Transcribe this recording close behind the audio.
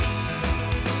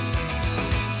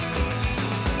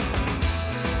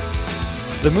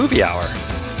The Movie Hour,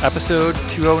 episode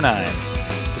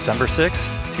 209, December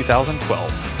 6th,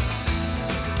 2012.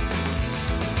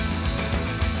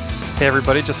 Hey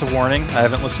everybody, just a warning, I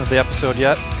haven't listened to the episode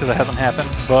yet because it hasn't happened,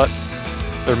 but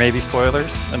there may be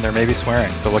spoilers and there may be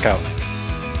swearing, so look out.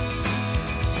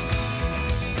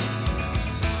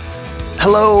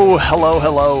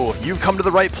 Hello. You've come to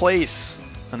the right place.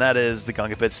 And that is the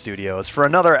Gungapit Studios for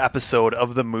another episode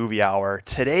of the Movie Hour.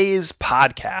 Today's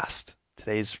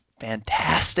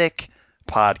fantastic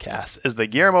podcast is the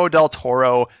Guillermo del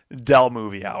Toro Del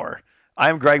Movie Hour.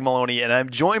 I'm Greg Maloney, and I'm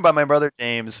joined by my brother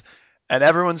James, and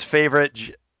everyone's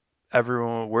favorite,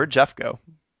 where'd Jeff go?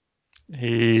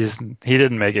 He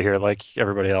didn't make it here like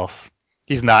everybody else.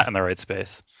 He's not in the right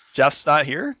space. Jeff's not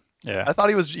here? Yeah. I thought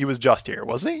he was just here,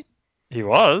 wasn't he? He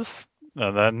was,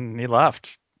 and then he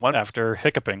left after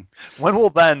hiccuping. When will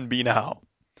Ben be now?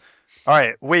 All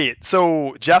right, wait,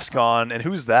 so Jeff's gone, and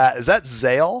who's that? Is that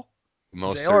Zale?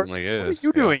 Most Zale, certainly is. What are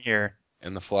you doing here?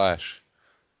 In the flesh.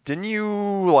 Didn't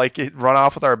you run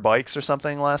off with our bikes or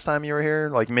something last time you were here?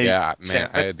 Maybe. Yeah,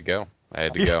 man, I had to go.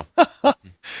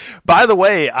 By the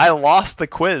way, I lost the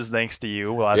quiz thanks to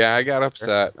you last time. Yeah, I got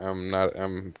upset. I'm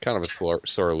kind of a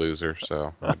sore loser,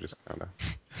 so I just kind of.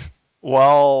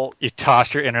 Well, you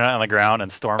tossed your internet on the ground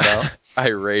and stormed out. I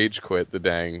rage quit the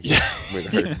dang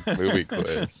movie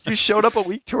quiz. You showed up a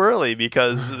week too early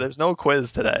because there's no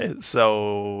quiz today,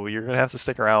 so you're gonna have to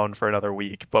stick around for another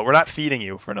week. But we're not feeding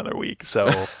you for another week,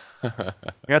 so you're gonna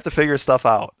have to figure stuff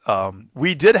out.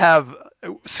 We did have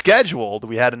scheduled.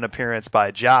 We had an appearance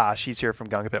by Josh. He's here from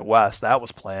Gungapit West. That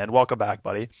was planned. Welcome back,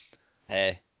 buddy.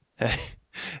 Hey,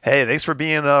 thanks for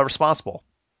being responsible.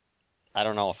 I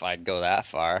don't know if I'd go that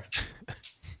far.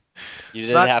 You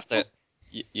did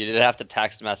have to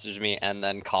text message me and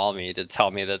then call me to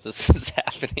tell me that this was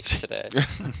happening today.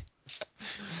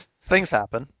 Things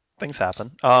happen.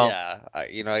 Yeah,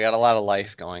 I got a lot of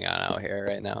life going on out here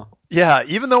right now. Yeah,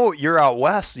 even though you're out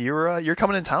west, you're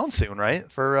coming in town soon,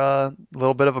 right? For a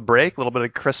little bit of a break, a little bit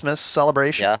of Christmas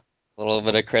celebration. Yeah, a little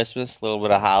bit of Christmas, a little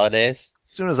bit of holidays.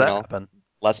 As soon as that happens.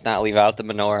 Let's not leave out the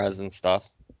menorahs and stuff.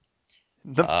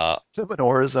 The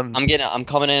menorahs. I'm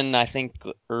coming in. I think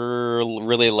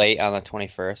really late on the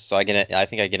 21st, so I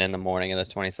think I get in the morning of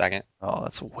the 22nd. Oh,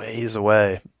 that's a ways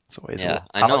away.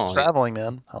 I know. Holiday traveling,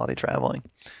 man. Holiday traveling.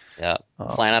 Yeah,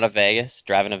 flying out of Vegas,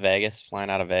 driving to Vegas,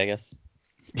 flying out of Vegas.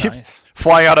 Nice.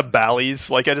 Flying out of Bally's.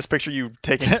 I just picture you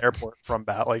taking an airport from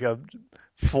a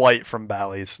flight from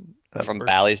Bally's. From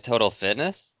Bally's Total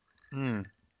Fitness.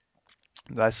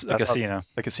 That's the casino.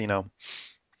 The casino.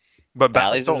 But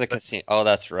Bally's is a casino. Oh,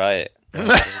 that's right.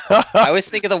 I always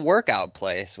think of the workout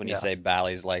place when you say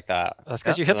Bally's like that. That's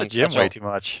because you hit the gym way too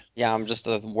much. Yeah, I'm just a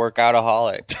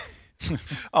workoutaholic.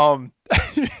 I'm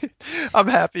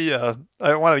happy. I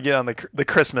wanted to get on the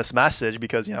Christmas message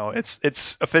because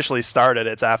it's officially started.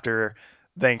 It's after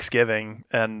Thanksgiving,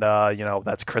 and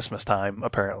that's Christmas time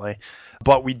apparently.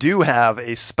 But we do have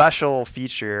a special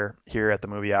feature here at the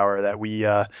Movie Hour that we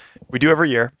do every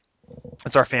year.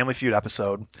 It's our Family Feud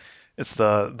episode. It's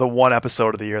the one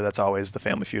episode of the year that's always the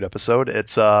Family Feud episode.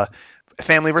 It's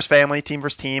family versus family, team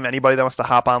versus team. Anybody that wants to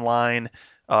hop online,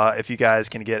 if you guys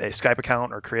can get a Skype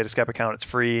account or create a Skype account, it's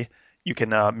free. You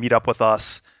can meet up with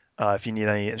us. If you need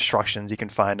any instructions, you can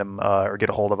find them or get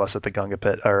a hold of us at the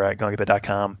Gungapit or at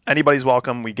gungapit.com. Anybody's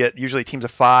welcome. We get usually teams of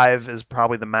 5 is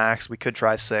probably the max. We could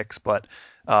try 6, but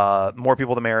more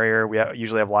people the merrier. We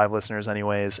usually have live listeners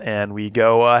anyways, and we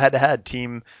go head to head.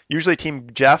 Usually team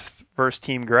Jeff versus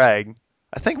team Greg.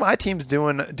 I think my team's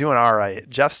doing all right.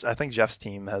 I think Jeff's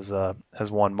team has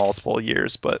won multiple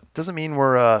years, but doesn't mean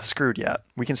we're screwed yet.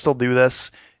 We can still do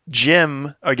this.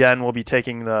 Jim again will be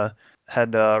taking the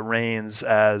head reins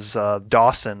as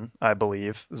Dawson, I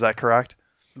believe. Is that correct?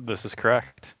 This is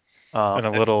correct. And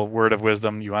a little word of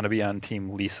wisdom, you want to be on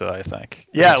Team Lisa, I think.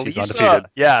 Yeah, she's Lisa.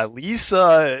 undefeated. Yeah,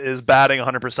 Lisa is batting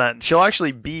 100%. She'll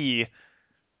actually be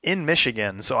in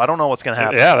Michigan, so I don't know what's going to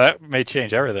happen. Yeah, that may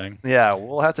change everything. Yeah,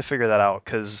 we'll have to figure that out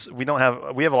because we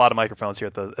have a lot of microphones here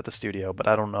at the studio, but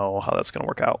I don't know how that's going to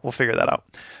work out. We'll figure that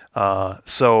out.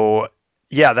 So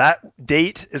yeah, that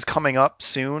date is coming up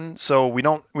soon. So we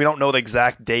don't know the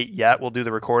exact date yet. We'll do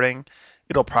the recording.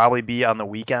 It'll probably be on the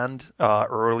weekend,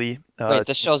 early. Wait,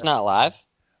 this show's not live?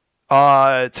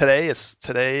 Today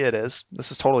it is.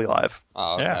 This is totally live.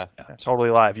 Oh, okay. Yeah,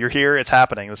 totally live. You're here. It's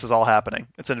happening. This is all happening.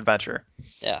 It's an adventure.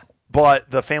 Yeah. But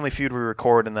the Family Feud we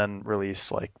record and then release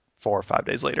 4 or 5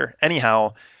 days later.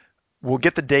 Anyhow, we'll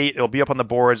get the date. It'll be up on the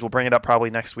boards. We'll bring it up probably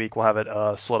next week. We'll have it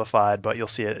solidified, but you'll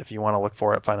see it if you want to look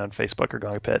for it. Find it on Facebook or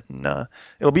Gungapit, and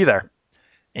it'll be there.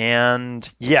 And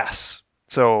yes,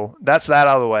 so that's that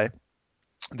out of the way.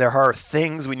 there are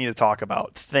things we need to talk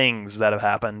about, things that have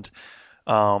happened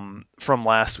from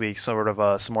last week, sort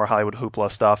of some more Hollywood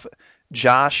hoopla stuff.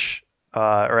 Josh,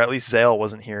 or at least Zale,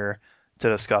 wasn't here to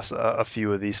discuss a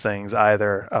few of these things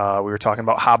either. We were talking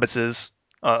about Hobbitses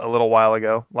a little while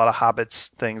ago. A lot of Hobbits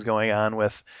things going on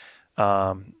with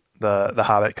the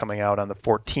Hobbit coming out on the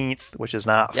 14th, which is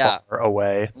not far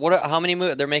away. How many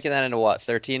movies? They're making that into what?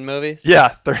 13 movies? Yeah,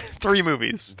 three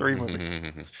movies. Three movies.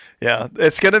 Yeah,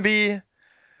 it's gonna be.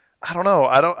 I don't know.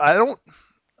 I don't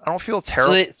feel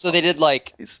terrible. So they did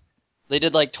like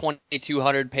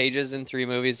 2,200 pages in 3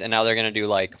 movies, and now they're gonna do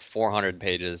like 400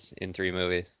 pages in 3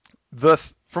 movies.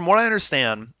 From what I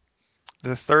understand,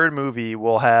 the third movie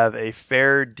will have a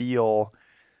fair deal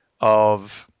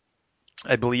of.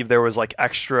 I believe there was like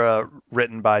extra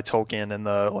written by Tolkien in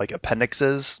the like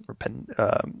appendixes or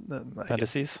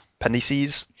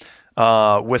Appendices.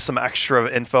 With some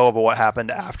extra info about what happened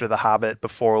after The Hobbit,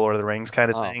 before Lord of the Rings,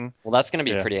 kind of thing. Well, that's going to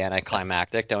be Yeah. pretty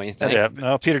anticlimactic, don't you think? Yeah,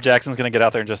 no, Peter Jackson's gonna get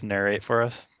out there and just narrate for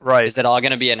us. Right. Is it all going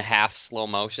to be in half slow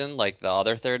motion like the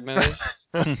other third movie?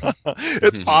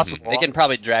 It's possible. They can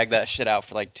probably drag that shit out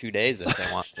for like 2 days if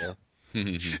they want to.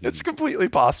 It's completely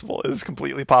possible. It's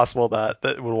completely possible that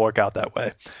it would work out that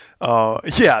way.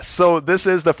 Yeah, so this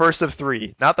is the first of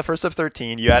 3, not the first of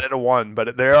 13. You added a 1,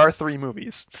 but there are 3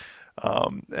 movies.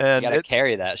 And You gotta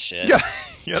carry that shit. Yeah,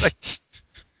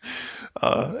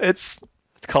 it's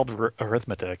called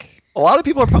arithmetic. A lot of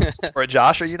people are pumped for it.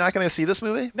 Josh, are you not going to see this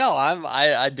movie? No,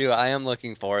 I am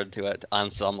looking forward to it on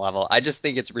some level. I just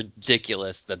think it's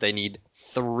ridiculous that they need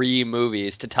 3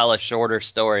 movies to tell a shorter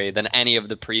story than any of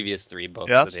the previous 3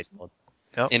 books that they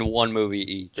told in 1 movie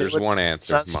each. There's one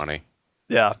answer: money.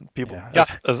 Yeah, people. Yeah,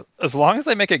 as long as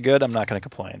they make it good, I'm not going to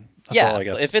complain. That's all I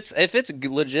guess. If it's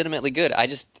legitimately good,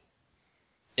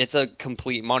 it's a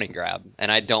complete money grab, and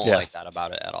I don't like that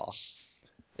about it at all.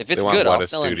 If it's good, I'll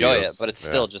still enjoy it, but it's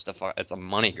still just it's a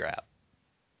money grab.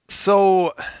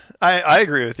 So, I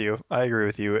agree with you.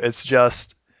 It's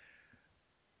just,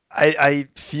 I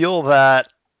feel that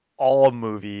all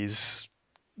movies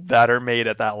that are made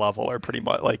at that level are pretty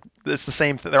much like, it's the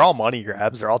same thing. They're all money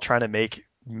grabs. They're all trying to make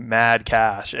mad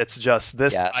cash. It's just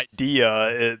this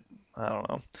idea. I don't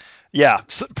know. Yeah,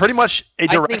 so pretty much a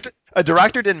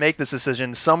director didn't make this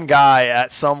decision. Some guy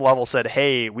at some level said,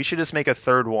 "Hey, we should just make a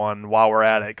third one while we're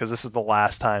at it, because this is the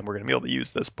last time we're going to be able to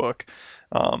use this book."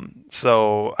 I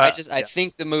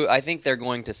think I think they're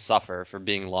going to suffer for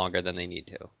being longer than they need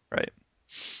to. Right.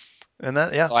 And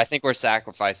that, So I think we're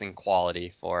sacrificing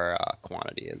quality for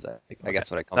quantity. I guess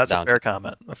what it comes down to.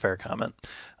 That's a fair comment.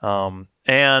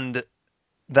 And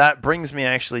that brings me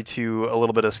actually to a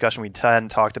little bit of discussion we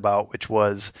talked about, which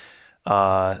was you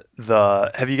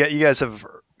guys have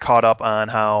caught up on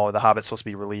how The Hobbit's supposed to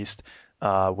be released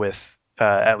with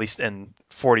at least in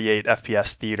 48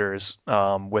 FPS theaters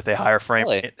with a higher frame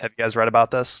rate. Have you guys read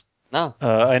about this? No.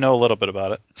 I know a little bit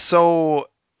about it. So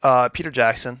Peter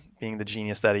Jackson, being the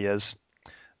genius that he is,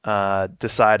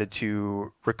 decided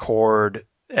to record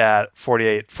at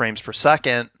 48 frames per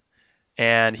second,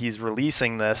 and he's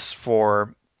releasing this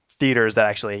for theaters that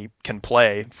actually can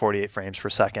play 48 frames per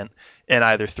second in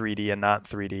either 3D and not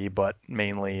 3D, but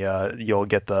mainly you'll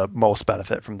get the most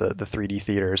benefit from the 3D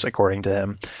theaters, according to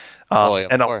him.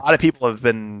 And a lot of people have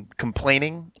been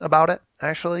complaining about it,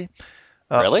 actually.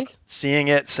 Really? Seeing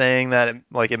it, saying that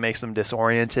it makes them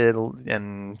disoriented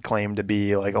and claim to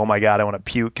be like, "Oh my god, I want to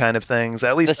puke," kind of things.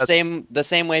 At least the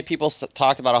same way people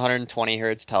talked about 120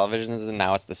 hertz televisions, and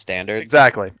now it's the standard.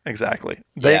 Exactly. Thank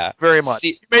you very much.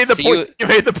 You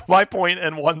made my point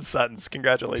in one sentence.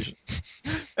 Congratulations.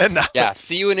 And now,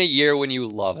 see you in a year when you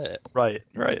love it. Right.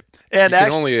 And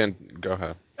Go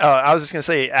ahead. I was just gonna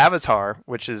say Avatar,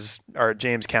 which is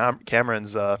James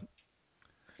Cameron's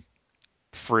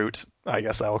fruit, I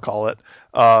guess I will call it,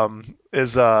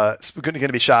 is going to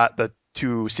be shot. The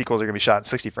 2 sequels are going to be shot in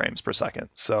 60 frames per second.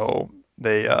 So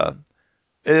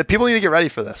people need to get ready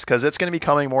for this, because it's going to be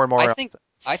coming more and more.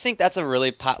 I think that's a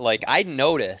really I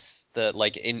notice that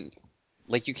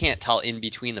you can't tell in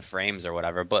between the frames or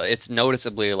whatever, but it's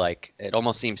noticeably it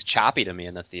almost seems choppy to me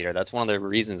in the theater. That's one of the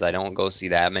reasons I don't go see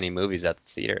that many movies at the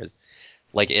theaters.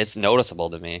 It's noticeable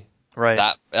to me.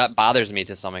 Right. That bothers me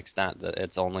to some extent. That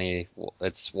it's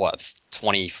what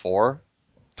 24.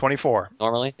 24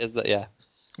 normally is that, yeah.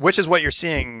 Which is what you're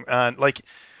seeing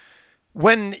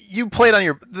when you play it on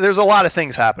your. There's a lot of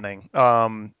things happening.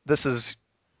 This is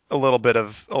a little bit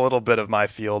of my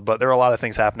field, but there are a lot of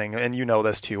things happening, and you know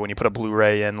this too. When you put a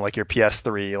Blu-ray in, your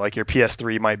PS3, your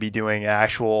PS3 might be doing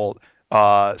actual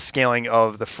scaling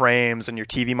of the frames, and your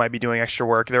TV might be doing extra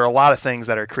work. There are a lot of things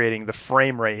that are creating the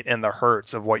frame rate and the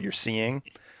hertz of what you're seeing.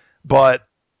 But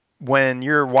when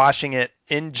you're watching it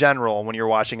in general, when you're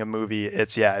watching a movie,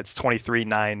 it's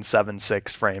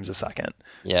 23,976 frames a second.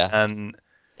 Yeah. And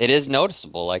It is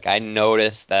noticeable. Like, I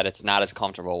notice that it's not as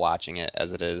comfortable watching it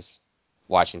as it is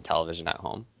watching television at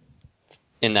home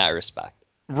in that respect.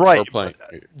 right. playing.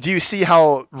 Do you see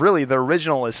how really the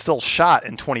original is still shot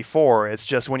in 24? It's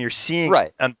just when you're seeing Right.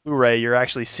 it on Blu-ray, you're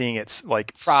actually seeing it's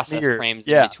like Process smeared. frames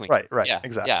Yeah, in between. right, Yeah,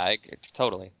 exactly. Yeah,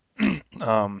 totally.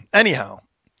 Anyhow,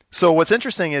 so what's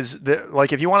interesting is that,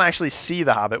 like, if you want to actually see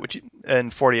The Hobbit, which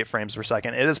in 48 frames per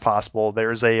second, it is possible.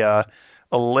 There's a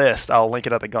list. I'll link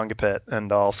it at the Gunga Pit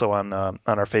and also on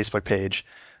our Facebook page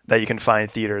that you can find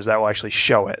theaters that will actually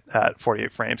show it at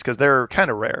 48 frames because they're kind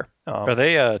of rare. Are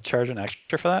they charging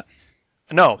extra for that?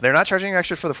 No, they're not charging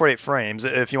extra for the 48 frames.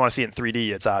 If you want to see it in 3D,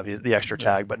 it's obvious the extra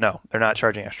tag, but no, they're not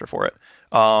charging extra for it.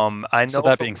 I know. So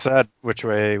that being said, which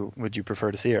way would you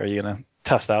prefer to see it? Are you gonna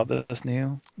test out this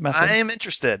new method? I am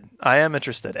interested.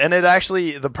 And it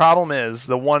actually, the problem is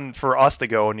the one for us to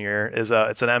go near is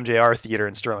it's an MJR theater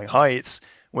in Sterling Heights,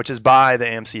 which is by the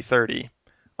AMC 30.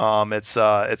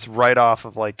 It's right off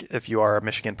of, like, if you are a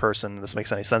Michigan person, this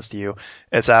makes any sense to you.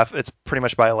 It's pretty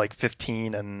much by like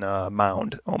 15 and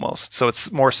Mound almost. So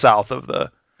it's more south of the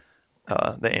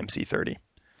AMC 30.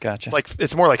 Gotcha.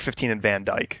 It's more like 15 and Van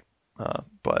Dyke.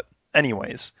 But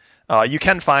anyways, you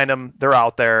can find them. They're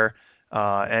out there.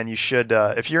 And you should,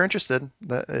 if you're interested,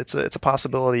 it's a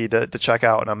possibility to check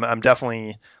out. And I'm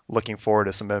definitely looking forward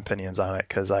to some opinions on it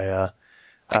because I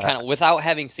kind of, without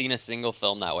having seen a single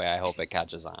film that way, I hope it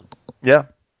catches on. yeah,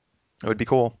 it would be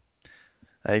cool.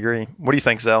 I agree. What do you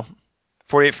think, Zell?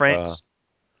 48 frames?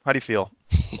 How do you feel?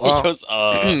 Well, He goes,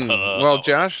 well,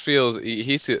 Josh feels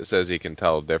he says he can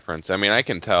tell a difference. I mean, I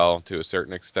can tell to a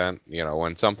certain extent. You know,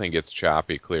 when something gets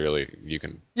choppy, clearly you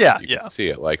can can see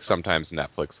it. Like sometimes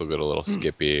Netflix will get a little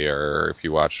skippy, or if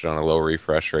you watch it on a low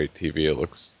refresh rate TV, it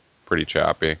looks pretty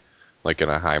choppy, like in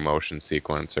a high motion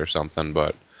sequence or something.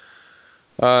 But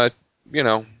you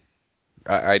know,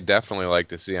 I definitely like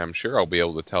to see. I'm sure I'll be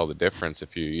able to tell the difference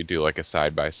if you do like a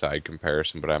side by side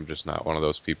comparison. But I'm just not one of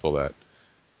those people that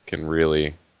can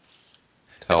really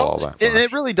tell all that much. And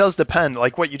it really does depend,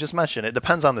 like what you just mentioned. It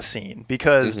depends on the scene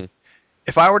because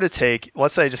if I were to take,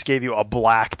 let's say I just gave you a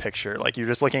black picture, like you're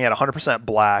just looking at 100%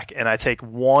 black, and I take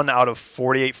 1 out of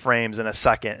 48 frames in a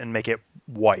second and make it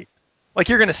white, like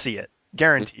you're going to see it,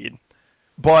 guaranteed.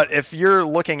 But if you're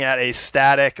looking at a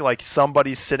static, like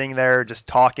somebody's sitting there just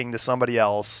talking to somebody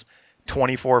else,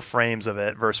 24 frames of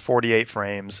it versus 48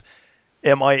 frames,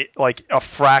 it might, like, a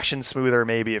fraction smoother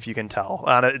maybe if you can tell.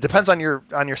 And it depends on your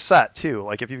set too.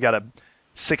 Like if you've got a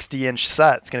 60-inch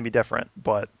set, it's going to be different.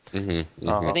 But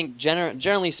I think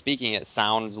generally speaking, it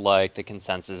sounds like the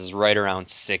consensus is right around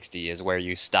 60 is where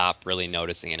you stop really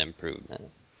noticing an improvement.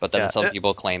 But then some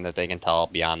people claim that they can tell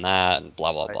beyond that, and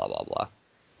blah blah blah blah blah.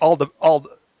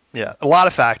 A lot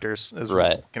of factors is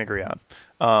what we can agree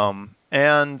on.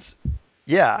 And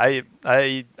yeah,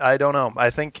 I don't know. I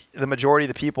think the majority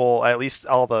of the people, at least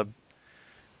all the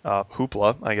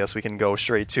hoopla, I guess we can go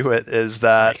straight to it, is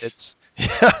that it's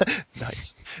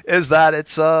nice. Is that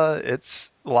it's a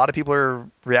lot of people are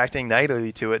reacting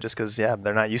negatively to it just because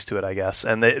they're not used to it, I guess,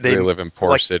 and they live in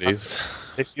poor cities.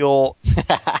 They feel.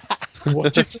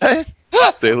 What'd you say?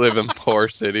 They live in poor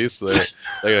cities, so they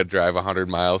gotta drive 100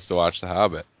 miles to watch The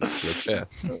Hobbit. They're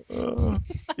pissed.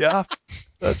 Yeah,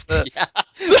 that's it. Yeah,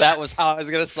 that was how I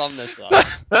was gonna sum this up.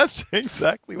 That's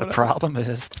exactly what the problem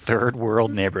is third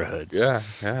world neighborhoods. Yeah.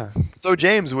 So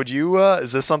James, would you?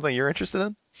 Is this something you're interested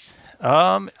in?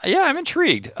 Yeah, I'm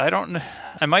intrigued.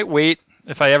 I might wait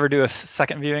if I ever do a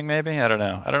second viewing. Maybe I don't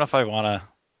know. I don't know if I want to.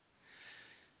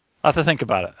 I'll have to think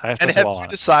about it. I have to And have you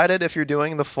decided if you're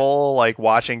doing the full, like,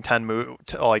 watching 10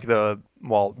 like the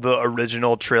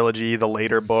original trilogy, the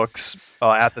later books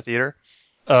at the theater?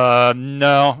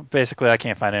 No, basically I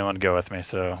can't find anyone to go with me,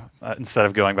 so instead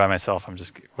of going by myself,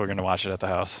 we're gonna watch it at the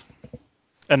house,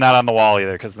 and not on the wall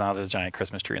either, because now there's a giant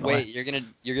Christmas tree in the way. Wait, you're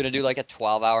gonna do like a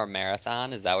 12-hour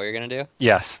marathon? Is that what you're gonna do?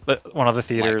 Yes, one of the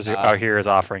theaters out here is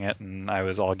offering it, and I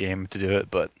was all game to do it,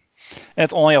 but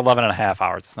it's only 11 and a half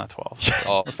hours. It's not 12. So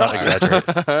Oh, let's not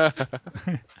exaggerate.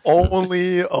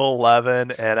 Only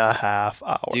 11 and a half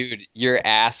hours. Dude, your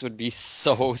ass would be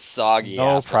so soggy.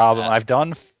 No problem. I've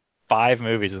done 5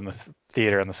 movies in the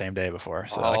theater on the same day before,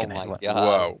 so I can handle it.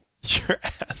 Whoa. Your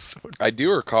ass would be... I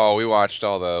do recall we watched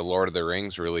all the Lord of the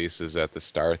Rings releases at the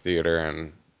Star Theater,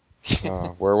 and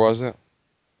where was it?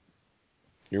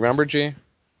 You remember, G?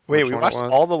 Wait, we watched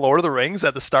all the Lord of the Rings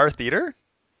at the Star Theater?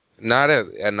 Not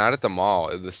at the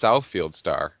mall, at the Southfield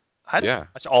Star. I didn't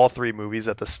watch all 3 movies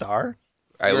at the Star.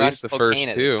 At least the first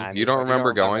two. You don't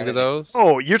remember going to those?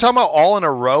 Oh, you're talking about all in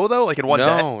a row though, like in one day?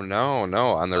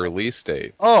 No, on the release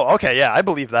date. Oh, okay, yeah, I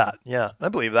believe that. Yeah, I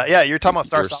believe that. Yeah, you're talking about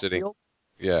Star Southfield?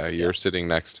 Yeah, you're sitting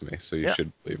next to me, so you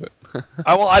should believe it.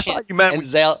 I thought you meant. And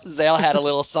Zale had a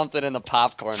little something in the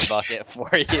popcorn bucket for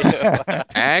you.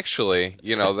 Actually,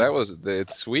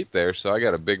 it's sweet there, so I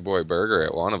got a big boy burger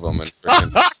at one of them and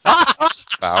freaking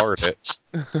devoured it.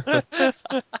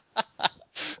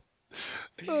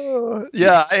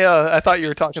 Yeah, I thought you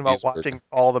were talking about watching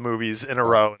all the movies in a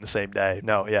row in the same day.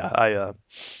 No, yeah,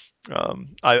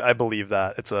 I believe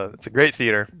that it's a great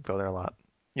theater. Go there a lot.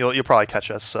 You'll probably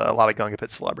catch us a lot of Gunga Pit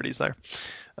celebrities there.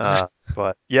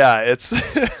 But yeah, it's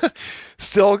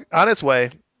still on its way.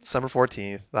 December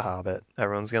 14th, The Hobbit.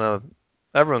 Everyone's gonna love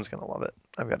it.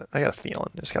 I got a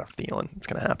feeling. Just got a feeling it's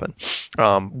gonna happen.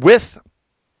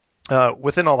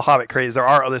 Within all the Hobbit craze, there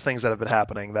are other things that have been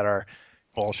happening that are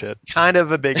bullshit. Kind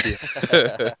of a big deal.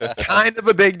 Kind of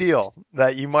a big deal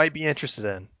that you might be interested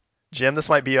in. Jim, this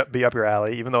might be up your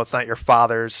alley, even though it's not your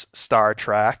father's Star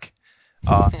Trek.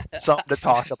 Something to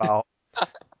talk about.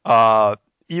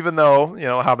 Even though,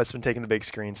 Hobbit's been taking the big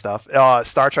screen stuff.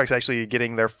 Star Trek's actually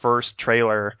getting their first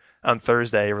trailer on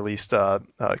Thursday, released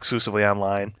exclusively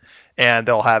online. And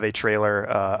they'll have a trailer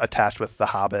attached with The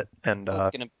Hobbit. And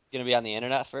it's gonna be on the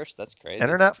internet first? That's crazy.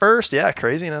 Internet first, yeah,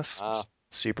 craziness. Wow.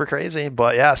 Super crazy.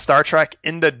 But yeah, Star Trek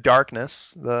Into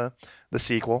Darkness, the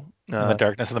sequel. In the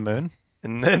darkness of the moon?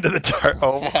 Into the dark.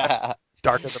 Oh,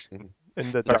 dark of the moon.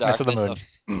 Into darkness of the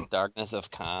moon. Darkness of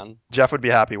Khan. Jeff would be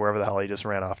happy wherever the hell he just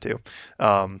ran off to.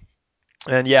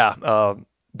 And yeah,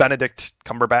 Benedict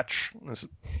Cumberbatch is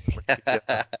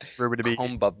rumored to be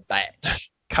Cumberbatch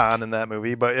Khan in that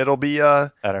movie, but it'll be. I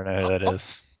don't know who that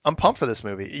is. I'm pumped for this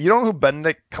movie. You don't know who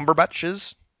Benedict Cumberbatch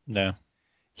is? No.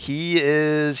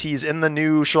 He's in the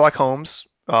new Sherlock Holmes,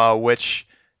 which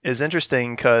is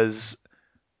interesting because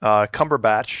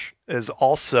Cumberbatch is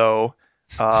also.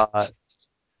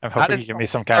 I'm hoping you give me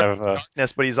some kind of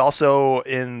darkness, but he's also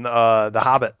in The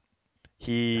Hobbit.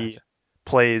 He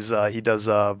plays. He does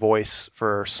a voice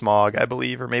for Smaug, I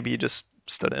believe, or maybe he just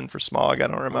stood in for Smaug. I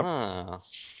don't remember. Oh.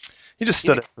 He just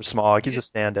stood in for Smaug. He's a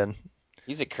stand-in.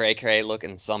 He's a cray-cray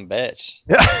looking some bitch.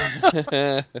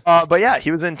 Yeah. But yeah,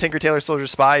 he was in Tinker Tailor Soldier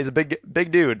Spy. He's a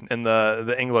big dude in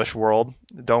the English world.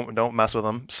 Don't mess with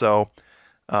him. So,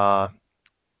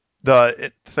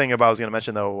 the thing I was going to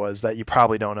mention though was that you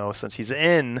probably don't know since he's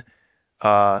in,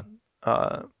 and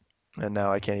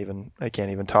now I can't even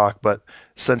talk. But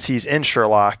since he's in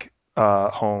Sherlock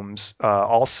Holmes,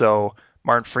 also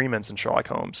Martin Freeman's in Sherlock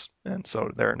Holmes, and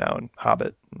so they're now in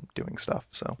Hobbit doing stuff.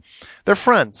 So they're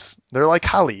friends. They're like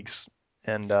colleagues.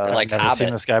 And I've never seen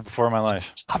this guy before in my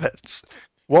life. Hobbits.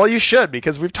 Well, you should,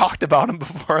 because we've talked about him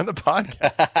before in the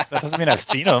podcast. That doesn't mean I've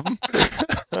seen him.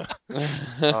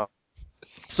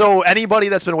 So anybody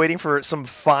that's been waiting for some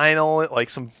final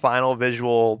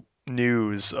visual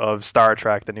news of Star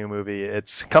Trek, the new movie,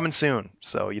 it's coming soon.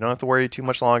 So you don't have to worry too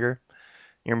much longer.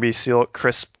 You're going to see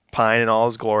Chris Pine in all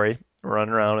his glory,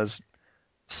 running around as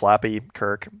Slappy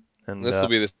Kirk. And this will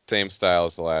be the same style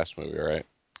as the last movie, right?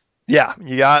 Yeah,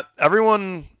 you got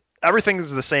everyone.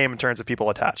 Everything's the same in terms of people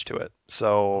attached to it.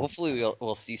 So hopefully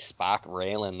we'll see Spock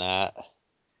railing that.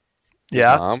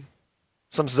 Yeah.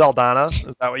 Some Zeldana.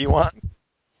 Is that what you want?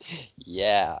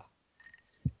 Yeah.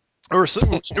 Or should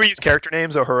we use character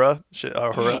names? Uhura.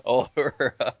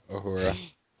 Uhura.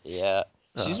 Yeah.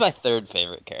 She's my third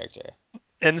favorite character.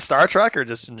 In Star Trek or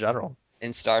just in general?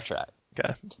 In Star Trek.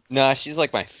 Okay. No, she's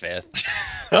like my fifth.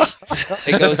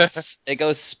 It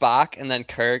goes Spock and then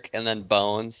Kirk and then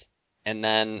Bones and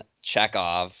then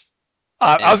Chekhov.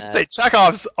 I was gonna say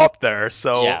Chekhov's up there,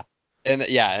 so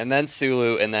and then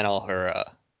Sulu and then Uhura.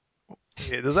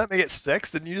 Okay, does that make it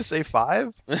 6? Didn't you just say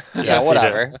 5? Yeah,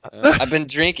 whatever. I've been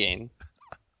drinking.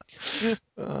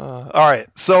 All right,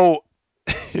 so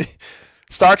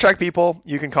Star Trek people,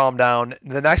 you can calm down.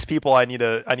 The next people I need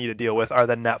to deal with are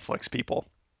the Netflix people.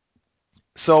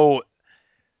 So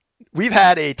we've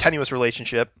had a tenuous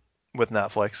relationship with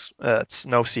Netflix. It's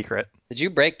no secret. Did you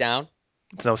break down?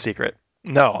 It's no secret.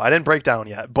 No, I didn't break down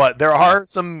yet, but there are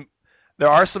some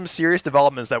serious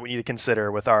developments that we need to consider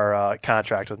with our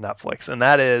contract with Netflix, and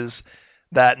that is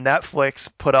that Netflix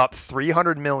put up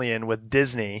 $300 million with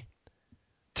Disney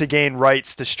to gain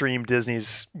rights to stream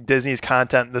Disney's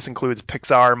content. This includes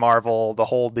Pixar, Marvel, the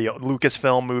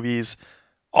Lucasfilm movies,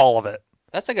 all of it.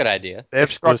 That's a good idea.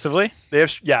 Exclusively? They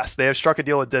have struck a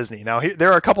deal with Disney. Now,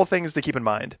 there are a couple things to keep in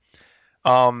mind.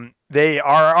 They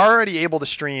are already able to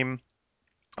stream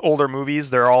older movies.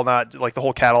 They're all not, like, the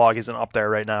whole catalog isn't up there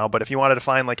right now. But if you wanted to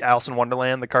find, like, Alice in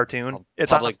Wonderland, the cartoon,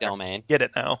 it's public domain. Get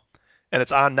it now. and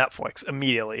it's on Netflix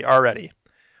immediately already.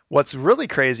 What's really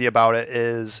crazy about it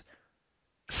is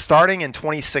starting in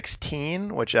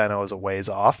 2016, which I know is a ways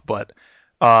off, but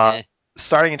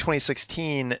starting in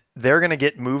 2016, they're going to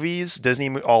get movies,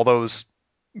 all those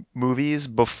movies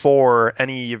before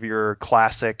any of your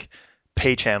classic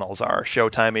pay channels are.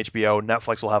 Showtime, HBO,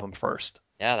 Netflix will have them first.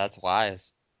 Yeah, that's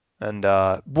wise. And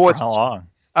boy, how long?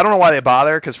 I don't know why they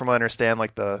bother, because from what I understand,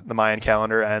 like the Mayan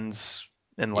calendar ends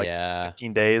in like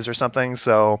 15 days or something.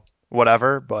 So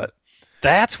whatever, but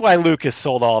that's why Lucas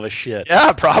sold all of his shit.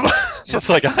 Yeah, probably. It's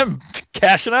like I'm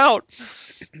cashing out.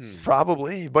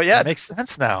 Probably, but yeah, it makes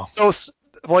sense now. So,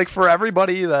 like for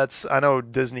everybody I know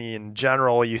Disney in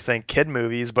general, you think kid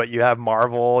movies, but you have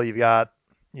Marvel, you've got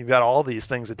all these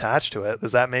things attached to it.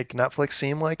 Does that make Netflix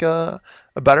seem like a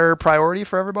better priority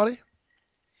for everybody?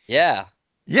 Yeah.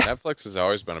 Netflix has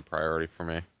always been a priority for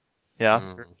me.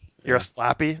 Yeah. You're a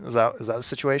slappy? Is that the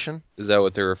situation? Is that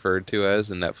what they're referred to as,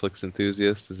 a Netflix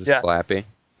enthusiast? Is a slappy?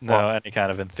 No, any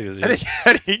kind of enthusiast.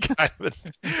 Any kind of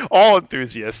all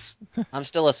enthusiasts. I'm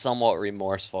still a somewhat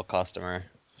remorseful customer.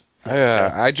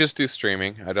 I just do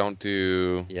streaming. I don't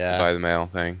do buy the mail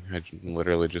thing. I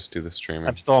literally just do the streaming.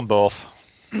 I'm still on both.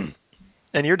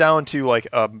 And you're down to like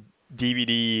a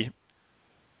DVD,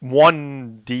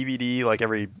 one DVD like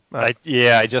every.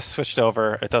 I just switched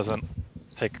over. It doesn't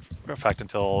take effect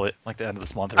until like the end of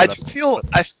this month. I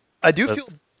do feel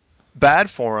bad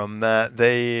for them that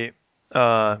they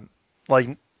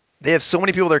they have so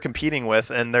many people they're competing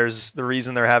with, and there's the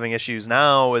reason they're having issues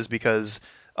now is because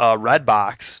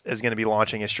Redbox is going to be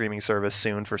launching a streaming service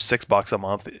soon for $6 a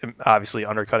month, obviously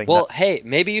undercutting. Well, hey,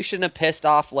 maybe you shouldn't have pissed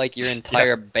off like your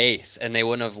entire base, and they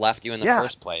wouldn't have left you in the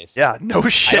first place. Yeah, no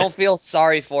shit. I don't feel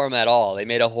sorry for them at all. They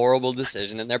made a horrible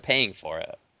decision, and they're paying for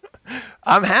it.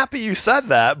 I'm happy you said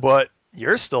that, but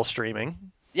you're still streaming.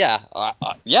 Yeah,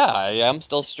 I am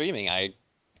still streaming. I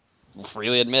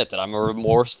freely admit that I'm a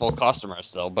remorseful customer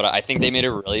still, but I think they made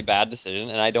a really bad decision,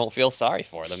 and I don't feel sorry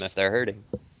for them if they're hurting.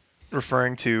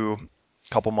 Referring to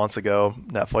a couple months ago,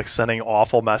 Netflix sending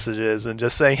awful messages and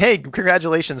just saying, "Hey,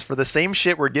 congratulations for the same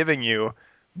shit we're giving you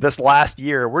this last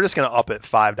year. We're just gonna up it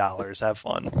 $5. Have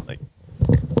fun." Like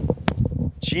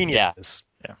genius.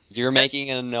 Yeah. You're making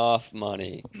enough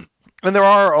money. And there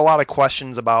are a lot of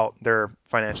questions about their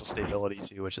financial stability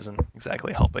too, which isn't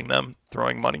exactly helping them.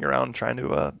 Throwing money around, trying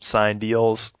to sign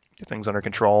deals, get things under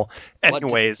control.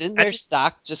 Anyways, didn't their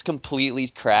stock just completely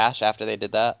crash after they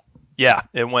did that? Yeah,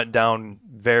 it went down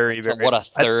very. What, a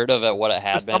third of it what it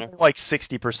had been? Something like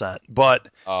 60%. But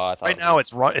right now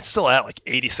it's still at like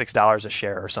 $86 a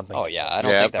share or something. Oh yeah, I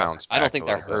don't think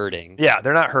they're hurting. Yeah,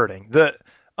 they're not hurting.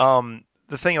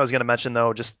 The thing I was going to mention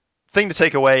though, just thing to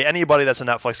take away, anybody that's a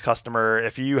Netflix customer,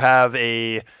 if you have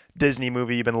a Disney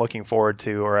movie you've been looking forward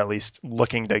to, or at least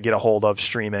looking to get a hold of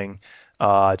streaming,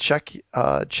 check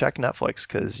Netflix,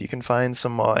 because you can find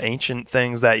some ancient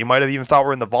things that you might have even thought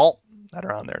were in the vault that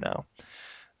are on there now.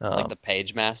 Like the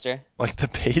Page Master? Like the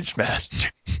Page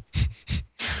Master.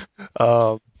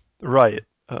 Right.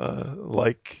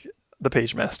 Like the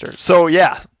Page Master. So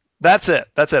yeah, that's it.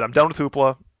 I'm done with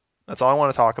Hoopla. That's all I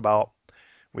want to talk about.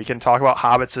 We can talk about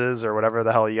hobbitses or whatever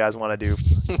the hell you guys want to do.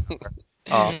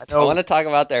 I want to talk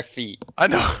about their feet. I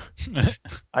know.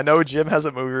 I know Jim has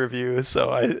a movie review,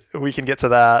 so we can get to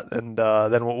that, and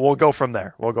then we'll go from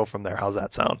there. How's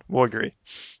that sound? We'll agree.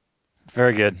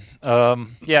 Very good.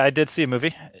 I did see a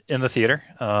movie in the theater.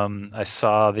 I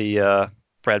saw the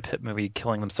Brad Pitt movie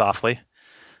Killing Them Softly.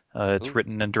 It's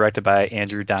written and directed by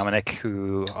Andrew Dominik,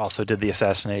 who also did the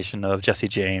assassination of Jesse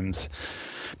James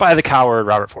by the coward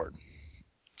Robert Ford.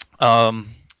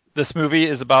 This movie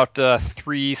is about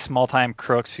three small-time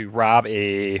crooks who rob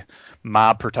a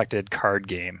mob-protected card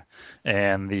game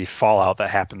and the fallout that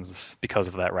happens because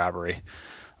of that robbery.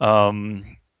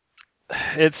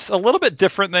 It's a little bit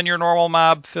different than your normal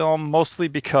mob film, mostly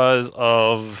because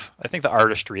of, I think, the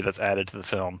artistry that's added to the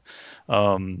film.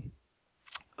 And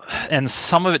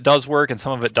some of it does work and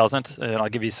some of it doesn't. And I'll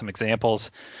give you some examples.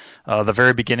 The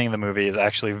very beginning of the movie is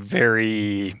actually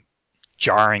very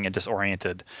jarring and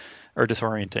disorienting.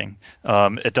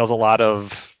 It does a lot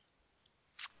of,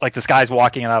 like, this guy's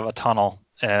walking out of a tunnel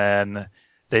and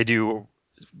they do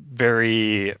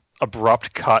very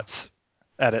abrupt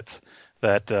edits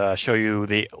that show you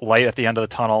the light at the end of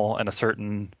the tunnel and a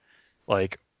certain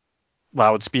like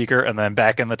loudspeaker, and then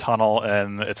back in the tunnel,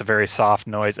 and it's a very soft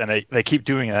noise, and they keep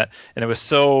doing it, and it was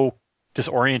so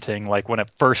disorienting. Like when it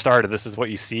first started, this is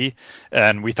what you see,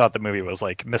 and we thought the movie was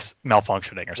like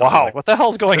malfunctioning or something. Wow, like, what the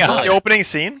hell's going on? This is the opening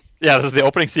scene. Yeah, this is the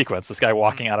opening sequence. This guy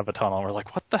walking out of a tunnel. We're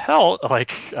like, what the hell?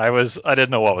 Like I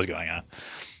didn't know what was going on.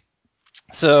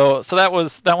 So that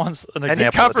one's an example. Any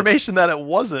confirmation that it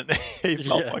wasn't a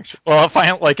malfunction. Yeah. Well,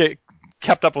 finally, it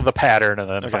kept up with the pattern, and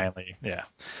then finally, yeah.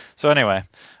 So anyway,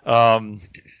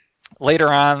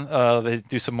 later on, they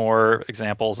do some more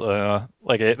examples.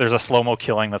 There's a slow-mo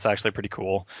killing that's actually pretty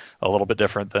cool. A little bit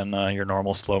different than your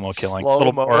normal slow-mo killing. A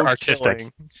little more artistic.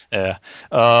 Killing. Yeah.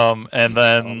 And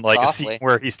then a scene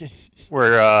where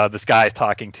this guy is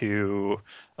talking to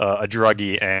a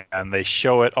druggie, and they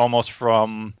show it almost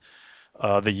from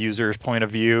the user's point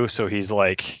of view. So he's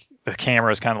like, the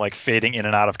camera is kind of like fading in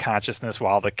and out of consciousness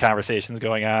while the conversation's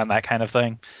going on, that kind of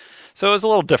thing. So it was a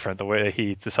little different the way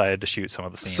he decided to shoot some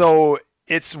of the scenes. So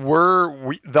it's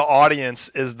the audience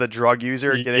is the drug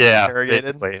user getting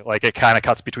interrogated? Basically. Like it kind of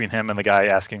cuts between him and the guy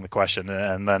asking the question,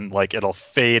 and then like it'll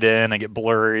fade in and get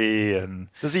blurry. And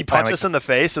does he punch us in the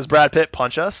face? Does Brad Pitt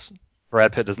punch us?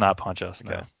 Brad Pitt does not punch us.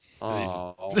 Okay.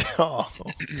 No. Oh.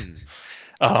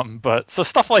 But so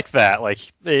stuff like that, like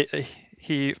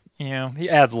he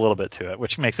adds a little bit to it,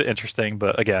 which makes it interesting.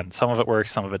 But again, some of it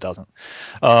works, some of it doesn't.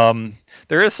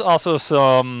 There is also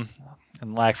some,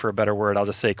 and lack for a better word, I'll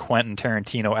just say Quentin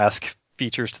Tarantino-esque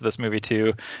features to this movie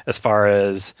too, as far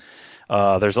as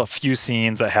there's a few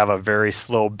scenes that have a very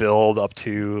slow build up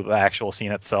to the actual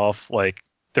scene itself, like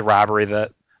the robbery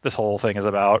that this whole thing is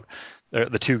about.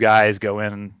 The two guys go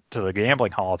in to the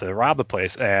gambling hall to rob the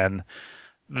place, and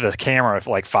the camera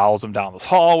like follows them down this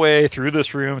hallway, through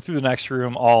this room, through the next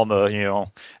room, all in the,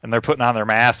 and they're putting on their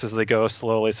masks as they go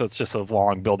slowly. So it's just a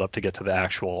long build up to get to the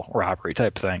actual robbery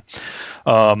type thing.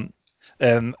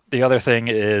 And the other thing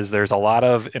is there's a lot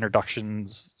of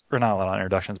introductions, or not a lot of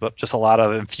introductions, but just a lot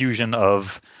of infusion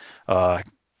of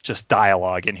just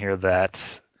dialogue in here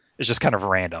that is just kind of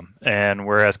random. And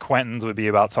whereas Quentin's would be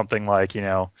about something like,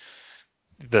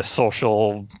 the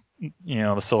social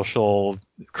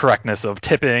correctness of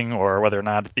tipping, or whether or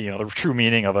not the true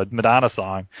meaning of a Madonna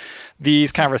song,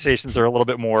 these conversations are a little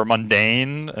bit more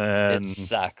mundane. And it's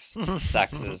sex.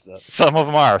 Sex is the. Some of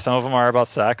them are about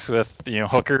sex with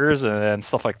hookers and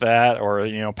stuff like that,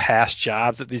 or past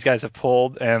jobs that these guys have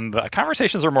pulled, and the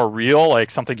conversations are more real, like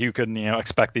something you could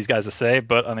expect these guys to say.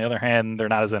 But on the other hand, they're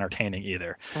not as entertaining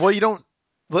either. Well,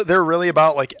 they're really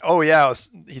about like,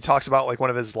 he talks about like one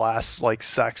of his last like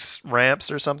sex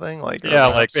ramps or something, like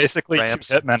basically ramps.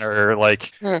 Two hitmen are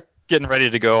like getting ready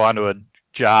to go onto a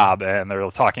job, and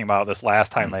they're talking about this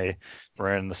last time they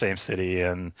were in the same city,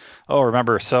 and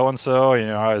remember so and so,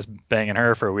 I was banging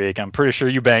her for a week. I'm pretty sure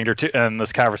you banged her too. In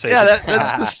this conversation,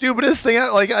 that's the stupidest thing.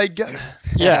 I get.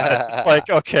 Yeah, it's just like,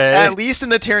 okay. At least in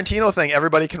the Tarantino thing,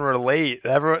 everybody can relate.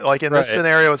 Like in this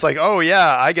scenario, it's like,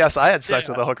 I guess I had sex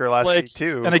with a hooker last week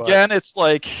too. And again, it's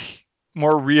like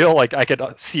more real. Like I could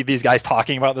see these guys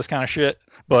talking about this kind of shit,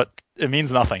 but it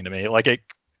means nothing to me. Like it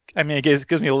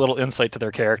gives me a little insight to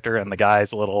their character, and the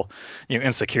guy's a little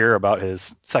insecure about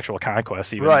his sexual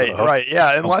conquest. Even right,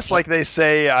 yeah. Unless like they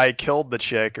say I killed the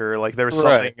chick, or like there was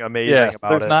something amazing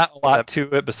about it. There's not a lot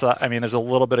to it. Besides, there's a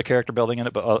little bit of character building in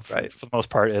it, but for the most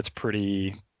part, it's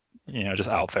pretty, just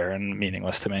out there and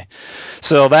meaningless to me.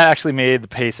 So that actually made the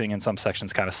pacing in some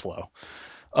sections kind of slow.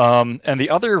 And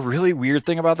the other really weird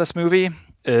thing about this movie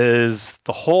is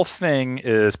the whole thing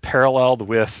is paralleled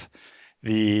with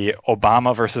the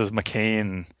Obama versus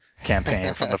McCain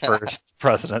campaign from the first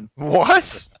president.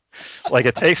 What? Like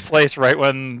it takes place right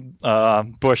when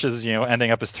Bush is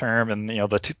ending up his term, and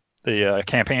the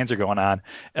campaigns are going on,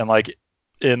 and like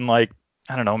in like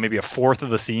I don't know, maybe a fourth of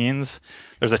the scenes,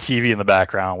 there's a TV in the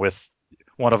background with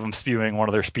one of them spewing one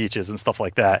of their speeches and stuff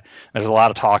like that. And there's a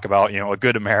lot of talk about a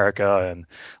good America and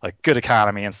like good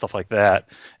economy and stuff like that.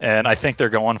 And I think they're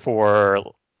going for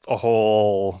a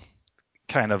whole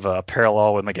kind of a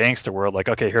parallel in the gangster world, like,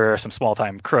 okay, here are some small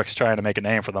time crooks trying to make a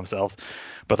name for themselves,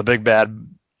 but the big bad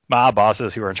mob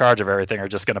bosses who are in charge of everything are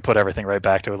just going to put everything right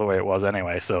back to the way it was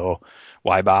anyway, so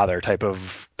why bother type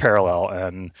of parallel.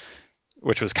 And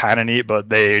which was kind of neat, but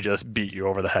they just beat you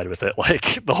over the head with it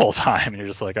like the whole time, and you're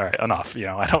just like, all right, enough,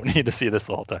 I don't need to see this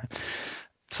the whole time.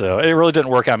 So it really didn't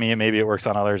work on me. Maybe it works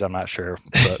on others, I'm not sure,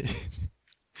 but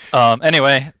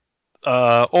anyway,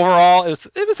 overall,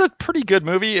 it was a pretty good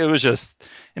movie. It was just,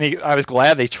 I was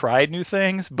glad they tried new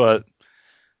things, but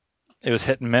it was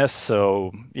hit and miss.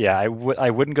 So yeah, I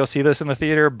wouldn't go see this in the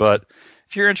theater, but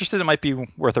if you're interested, it might be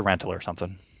worth a rental or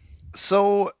something.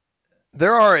 So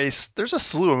there's a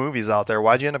slew of movies out there.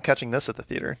 Why'd you end up catching this at the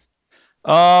theater?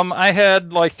 I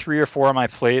had like 3 or 4 on my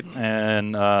plate,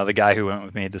 and the guy who went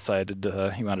with me decided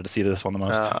he wanted to see this one the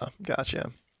most.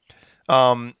 Gotcha.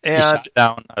 And he shut it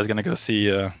down. I was gonna go see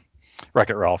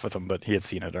Wreck-It Ralph with him, but he had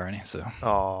seen it already. So,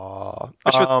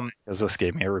 which was because this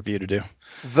gave me a review to do.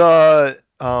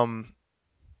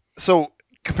 So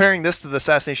comparing this to the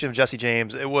assassination of Jesse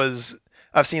James,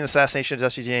 I've seen the assassination of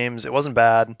Jesse James. It wasn't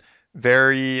bad.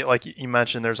 Very, like you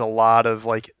mentioned, there's a lot of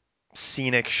like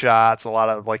scenic shots, a lot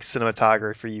of like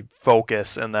cinematography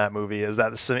focus in that movie. Is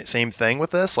that the same thing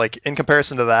with this? Like in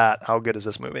comparison to that, how good is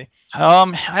this movie? I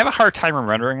have a hard time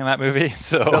remembering that movie.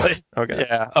 So really? Okay.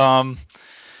 Yeah.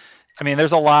 I mean,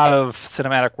 there's a lot of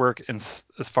cinematic work as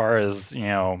far as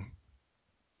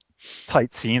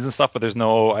tight scenes and stuff, but there's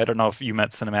no. I don't know if you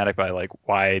meant cinematic by like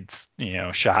wide,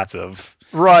 shots of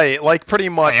right, like pretty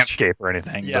much landscape or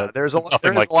anything. Yeah, but there is a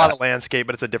lot of landscape,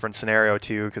 but it's a different scenario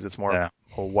too because it's more a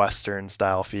Western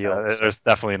style feel. Yeah, there's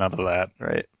definitely none of that.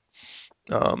 Right.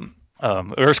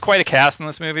 There's quite a cast in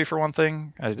this movie for one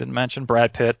thing. I didn't mention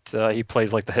Brad Pitt. He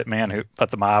plays like the hitman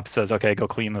but the mob says, "Okay, go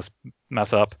clean this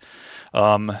mess up."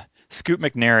 Scoot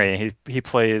McNairy, he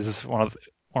plays one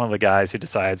of the guys who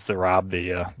decides to rob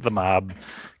the mob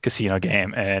casino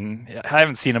game, and I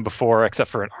haven't seen him before except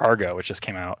for in Argo, which just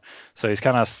came out. So he's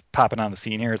kind of popping on the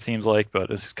scene here, it seems like. But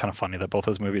it's kind of funny that both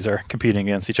those movies are competing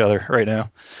against each other right now.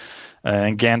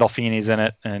 And Gandolfini's in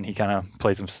it, and he kind of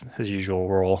plays his usual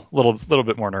role, little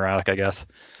bit more neurotic, I guess.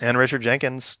 And Richard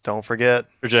Jenkins, don't forget.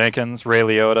 Richard Jenkins, Ray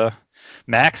Liotta,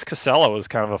 Max Casella was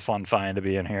kind of a fun find to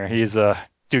be in here. He's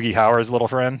Doogie Howard's little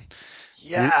friend.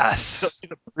 Yes,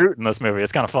 he's a brute in this movie.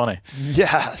 It's kind of funny.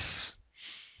 Yes.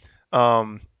 I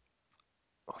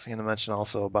was going to mention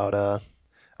also about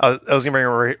I was going to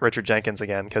bring Richard Jenkins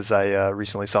again because I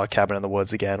recently saw Cabin in the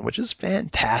Woods again, which is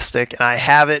fantastic, and I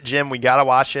have it, Jim. We gotta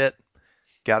watch it.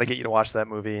 Got to get you to watch that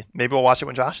movie. Maybe we'll watch it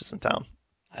when Josh is in town.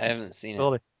 I haven't seen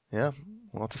it. Yeah,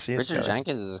 we'll have to see it. Richard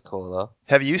Jenkins is cool though.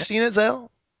 Have you seen it, Zale?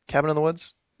 Cabin in the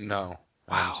Woods? No.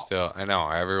 Wow. I know.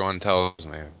 Everyone tells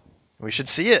me. We should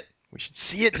see it. We should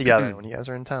see it together when you guys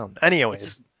are in town.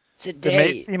 Anyways. It's a It day.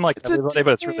 may seem like everybody,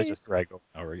 but it's really just Greg over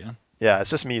and over again. Yeah, it's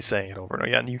just me saying it over and over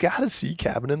again. You got to see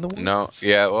Cabin in the Woods. No.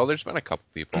 Yeah, well, there's been a couple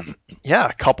people. Yeah,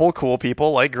 a couple cool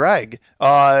people like Greg.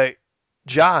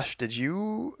 Josh, did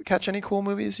you catch any cool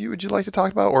movies would you like to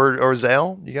talk about? Or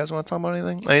Zale, you guys want to talk about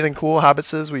anything? Anything cool?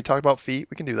 Hobbitses? We talked about feet.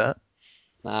 We can do that.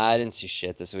 Nah, I didn't see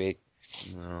shit this week.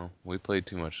 No, we played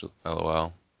too much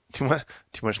LOL. Too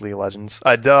much League of Legends.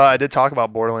 I did talk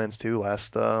about Borderlands 2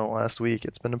 last week.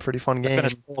 It's been a pretty fun game.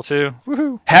 Finished Portal 2.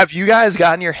 Woohoo! Have you guys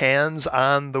gotten your hands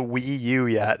on the Wii U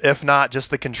yet? If not, just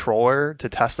the controller to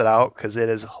test it out because it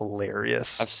is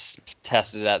hilarious. I've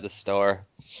tested it at the store.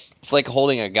 It's like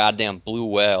holding a goddamn blue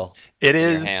whale. It in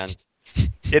is. Your hands.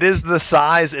 It is the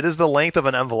size. It is the length of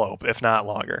an envelope, if not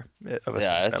longer. It's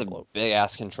envelope. A big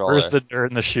ass controller. Where's the dirt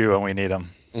in the shoe when we need him?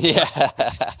 Yeah.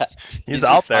 He's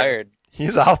out retired. there.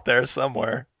 He's out there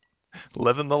somewhere,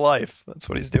 living the life. That's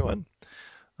what he's doing.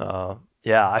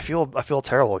 Yeah, I feel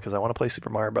terrible because I want to play Super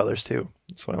Mario Brothers too.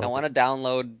 That's what I want to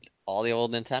download all the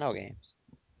old Nintendo games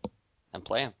and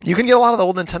play them. You can get a lot of the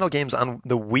old Nintendo games on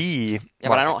the Wii. Yeah,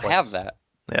 but I don't have that.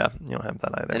 Yeah, you don't have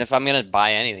that either. And if I'm gonna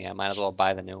buy anything, I might as well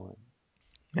buy the new one.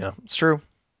 Yeah, it's true.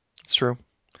 It's true.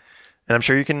 And I'm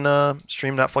sure you can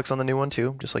stream Netflix on the new one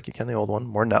too, just like you can the old one.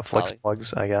 More Netflix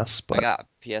plugs, I guess. But I got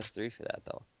PS3 for that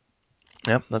though.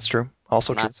 Yeah, that's true.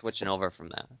 Also I'm true. not switching over from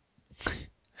that.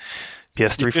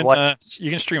 PS3 for life.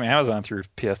 You can stream Amazon through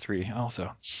PS3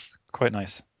 also. It's quite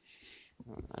nice.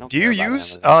 Do you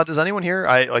use? Does anyone here?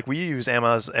 We use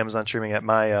Amazon streaming at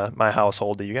my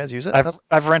household. Do you guys use it?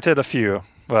 I've rented a few.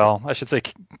 Well, I should say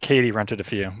Katie rented a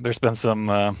few. There's been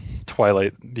some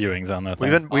Twilight viewings on that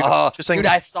thing. Dude,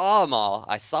 I saw them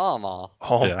all.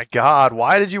 Oh yeah. My God!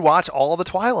 Why did you watch all the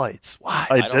Twilights? Why?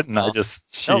 I didn't.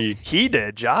 He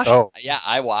did. Josh. Oh yeah,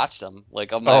 I watched them.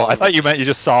 I thought you meant you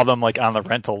just saw them like on the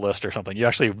rental list or something. You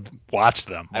actually watched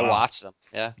them. Wow. I watched them.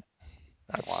 Yeah.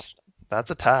 That's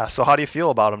a task. So how do you feel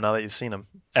about them now that you've seen them?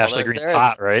 Ashley Green's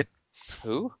hot, right?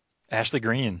 Who? Ashley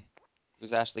Green.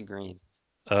 Who's Ashley Green?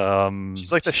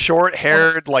 She's like the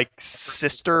short-haired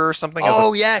sister or something.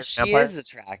 Oh yeah, she is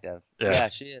attractive. Yeah,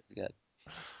 she is good.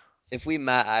 If we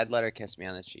met, I'd let her kiss me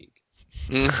on the cheek.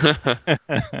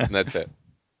 That's it.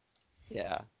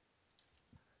 Yeah.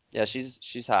 Yeah,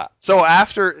 she's hot. So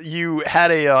after you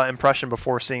had a impression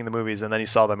before seeing the movies, and then you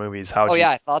saw the movies, how? Yeah,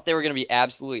 I thought they were gonna be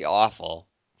absolutely awful.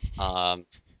 I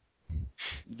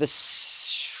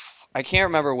can't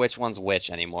remember which one's which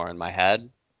anymore in my head.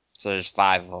 So there's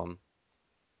 5 of them.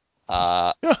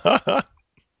 The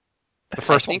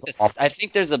first one. I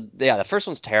think the first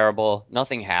one's terrible.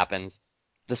 Nothing happens.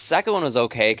 The second one was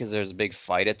okay because there's a big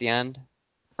fight at the end.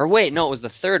 Or wait, no, it was the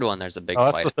third one. There's a big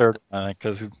fight. That's the third one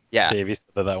because Davey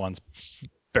said that one's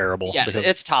bearable. Yeah,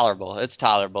 it's tolerable. It's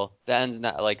tolerable. The end's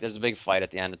not there's a big fight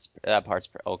at the end. That part's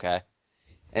okay.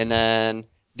 And then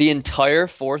the entire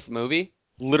fourth movie,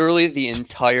 literally the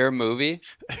entire movie,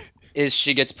 is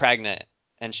she gets pregnant,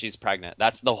 and she's pregnant.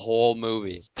 That's the whole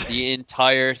movie. The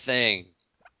entire thing.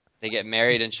 They get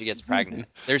married, and she gets pregnant.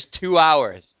 There's 2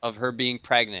 hours of her being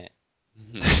pregnant.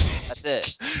 That's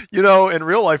it. In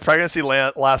real life, pregnancy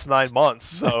lasts 9 months,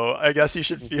 so I guess you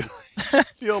should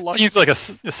feel lucky. Seems like a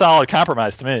solid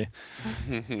compromise to me.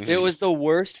 It was the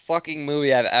worst fucking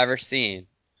movie I've ever seen.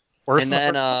 Worse and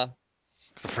than then,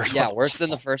 the first yeah, one's worse than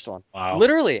the awful. first one. Wow.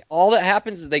 Literally, all that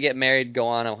happens is they get married, go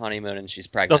on a honeymoon, and she's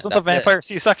pregnant. Doesn't the vampire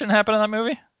C-section happen in that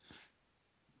movie?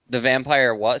 The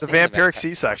vampire what? The vampiric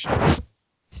C-section.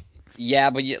 Yeah,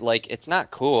 but it's not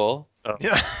cool. Oh.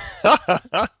 Yeah.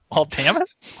 Well, damn it.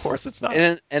 Of course it's not.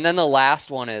 And then the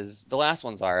last one's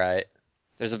all right.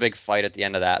 There's a big fight at the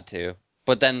end of that too.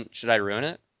 But then, should I ruin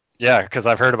it? Yeah, because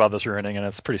I've heard about this ruining, and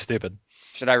it's pretty stupid.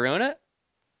 Should I ruin it?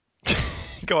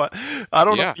 Go on. I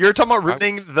don't know. You're talking about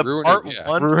ruining the part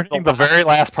one? Ruining the very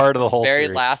last part of the whole very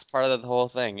series. last part of the whole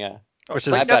thing, yeah. Which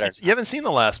But is you haven't seen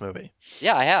the last movie.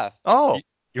 Yeah, I have. Oh.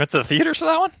 You went to the theaters for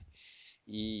that one?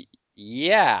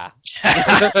 Yeah.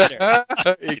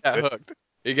 He got hooked.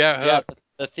 Yeah,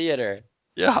 the theater.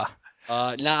 Yeah.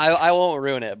 No, I won't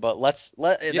ruin it, but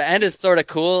the end is sort of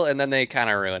cool, and then they kind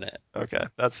of ruin it. Okay,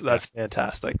 that's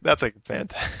fantastic. That's a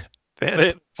fantastic.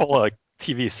 They pull a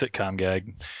TV sitcom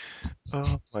gag.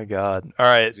 Oh my god! All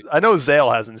right, I know Zale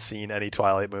hasn't seen any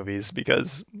Twilight movies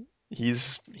because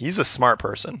he's a smart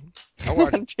person. I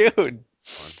watched Dude.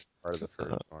 part of the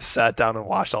first one. Sat down and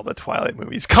watched all the Twilight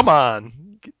movies. Come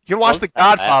on, you can watch The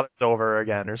Godfather over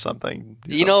again or something.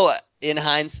 In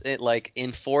hindsight,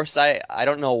 in foresight, I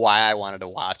don't know why I wanted to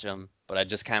watch them, but I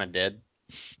just kind of did.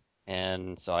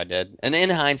 And so I did. And in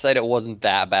hindsight, it wasn't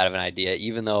that bad of an idea,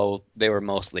 even though they were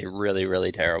mostly really,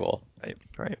 really terrible.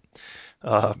 Right.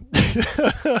 All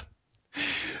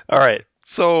right.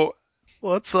 So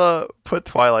let's put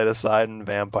Twilight aside and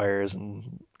vampires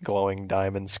and glowing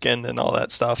diamond skin and all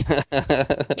that stuff.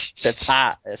 It's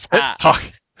hot. It's hot.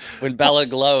 When Bella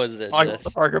glows, it's just the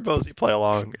Parker Posey play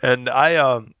along. And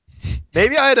I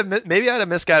maybe I had a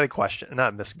misguided question,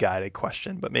 not misguided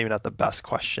question, but maybe not the best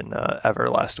question ever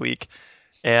last week.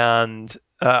 And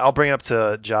I'll bring it up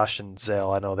to Josh and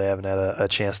Zale. I know they haven't had a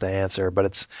chance to answer, but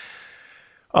it's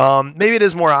maybe it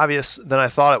is more obvious than I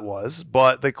thought it was.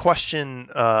 But the question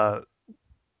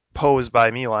posed by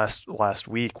me last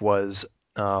week was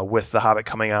with The Hobbit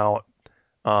coming out,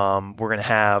 we're going to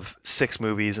have 6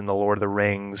 movies in the Lord of the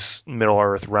Rings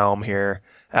Middle-earth realm here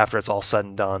after it's all said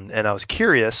and done. And I was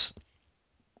curious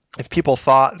if people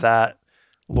thought that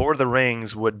Lord of the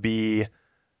Rings would be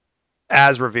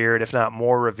as revered, if not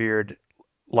more revered,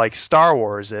 like Star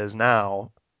Wars is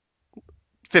now,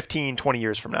 15, 20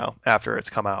 years from now after it's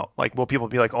come out. Like, will people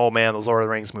be like, oh man, those Lord of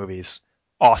the Rings movies,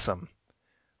 awesome.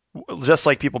 Just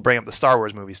like people bring up the Star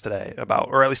Wars movies today about,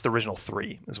 or at least the original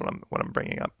 3 is what I'm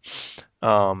bringing up.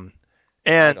 And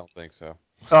I don't think so.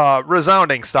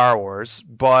 Resounding Star Wars,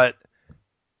 but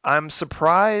I'm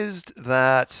surprised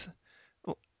that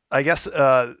I guess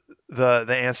the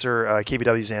answer,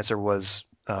 KBW's answer was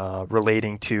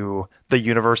relating to the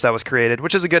universe that was created,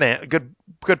 which is a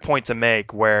good point to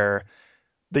make, where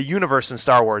the universe in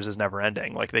Star Wars is never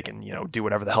ending. Like, they can, do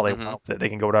whatever the hell they want with it. They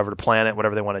can go whatever the planet,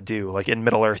 whatever they want to do. Like, in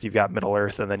Middle Earth, you've got Middle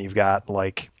Earth, and then you've got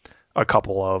like a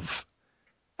couple of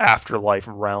afterlife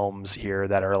realms here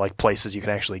that are like places you can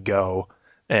actually go.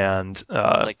 And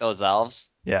like those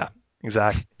elves. Yeah,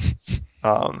 exactly.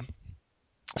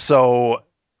 So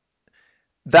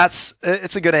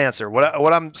it's a good answer.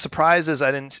 What I'm surprised is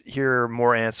I didn't hear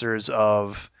more answers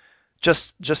of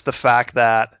just the fact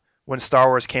that when Star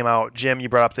Wars came out, Jim, you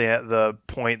brought up the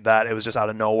point that it was just out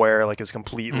of nowhere, like it's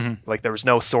completely like there was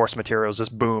no source materials,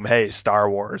 just boom, hey, Star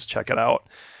Wars, check it out.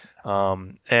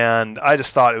 And I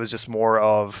just thought it was just more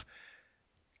of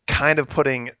kind of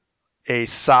putting a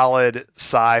solid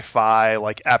sci-fi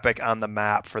like epic on the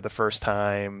map for the first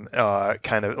time.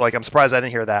 Kind of like, I'm surprised I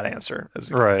didn't hear that answer.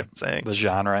 Right. Saying the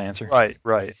genre answer.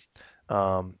 Right.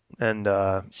 And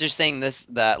so you're saying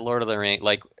that Lord of the Rings,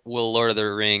 will Lord of the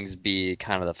Rings be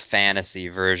kind of the fantasy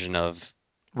version of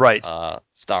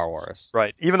Star Wars?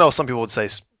 Right. Even though some people would say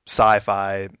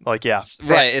sci-fi, right,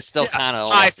 it's still kind of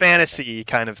high fantasy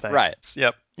kind of thing. Right.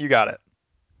 Yep, you got it.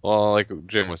 Well, like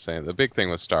Jim was saying, the big thing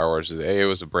with Star Wars is A, it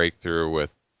was a breakthrough with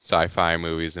sci-fi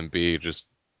movies, and B, just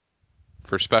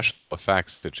for special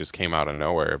effects, it just came out of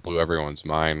nowhere. It blew everyone's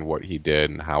mind what he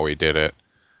did and how he did it.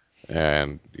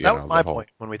 And that was my point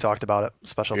when we talked about it.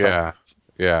 Special effects.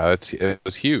 Yeah, it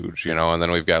was huge, and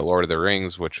then we've got Lord of the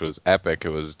Rings, which was epic. It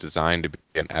was designed to be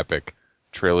an epic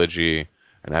trilogy,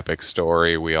 an epic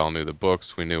story. We all knew the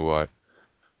books. We knew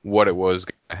what it was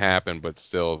going to happen, but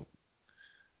still,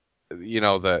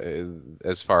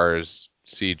 as far as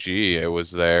CG. It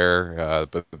was there,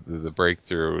 but the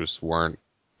breakthroughs weren't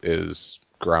as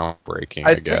groundbreaking,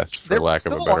 I guess, for lack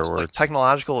of a better word. Like,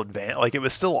 technological advance, like it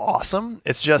was still awesome.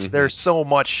 It's just there's so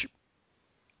much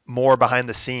more behind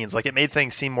the scenes. Like it made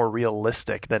things seem more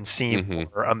realistic than seem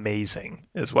more amazing.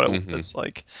 Is what it was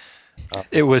like.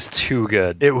 It was too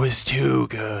good. It was too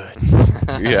good.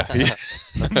 Yeah.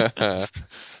 It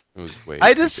was way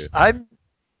too good.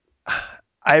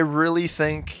 I really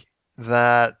think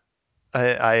that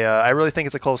I really think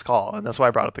it's a close call, and that's why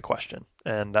I brought up the question.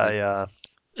 And I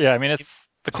mean, it's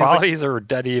the qualities are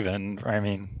dead even. I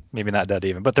mean, maybe not dead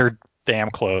even, but they're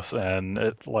damn close,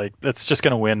 and it's just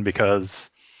going to win because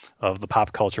of the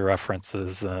pop culture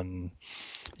references and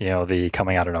the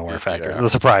coming out of nowhere factor, the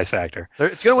surprise factor.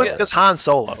 It's going to win because Han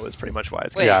Solo is pretty much why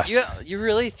it's going to win. You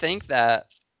really think that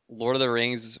Lord of the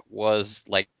Rings was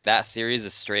like that series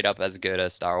is straight up as good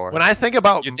as Star Wars? When I think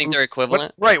about you think they're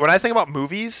equivalent? When I think about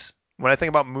movies,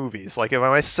 like if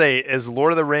I say is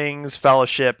Lord of the Rings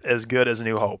Fellowship as good as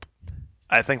New Hope,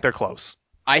 I think they're close.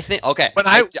 I think But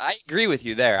I agree with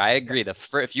you there. I agree.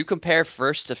 If you compare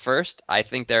first to first, I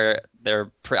think they're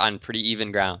on pretty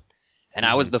even ground. And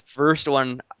I was the first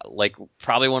one, like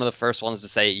probably one of the first ones to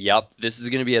say, "Yep, this is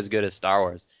going to be as good as Star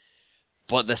Wars."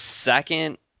 But the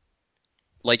second,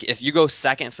 like if you go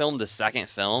second film to second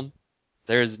film,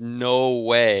 there's no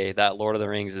way that Lord of the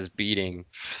Rings is beating.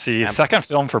 See, second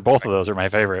film for both of those are my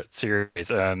favorite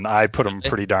series, and I put them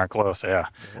pretty darn close. Yeah,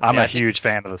 I'm a huge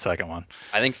fan of the second one.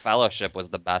 I think Fellowship was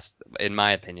the best, in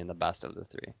my opinion, the best of the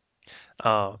three.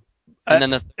 And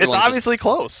then it's obviously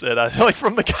close. And I feel like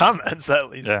from the comments, at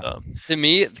least. Yeah. To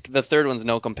me, the third one's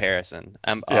no comparison.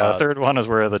 The third one is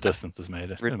where the distance is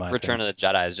made. Return of the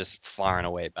Jedi is just far and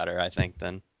away better, I think,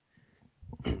 than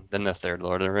the third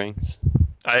Lord of the Rings.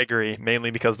 I agree, mainly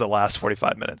because the last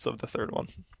 45 minutes of the third one.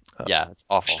 Yeah, it's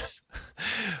awful.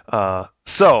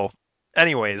 So,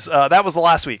 anyways, that was the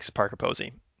last week's Parker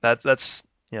Posey. That's let's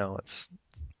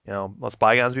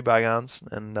bygones be bygones,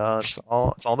 and it's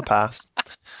all in the past.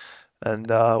 And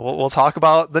we'll talk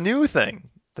about the new thing,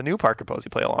 the new Parker Posey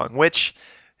play along, which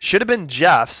should have been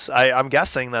Jeff's. I'm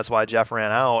guessing that's why Jeff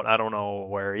ran out. I don't know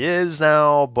where he is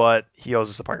now, but he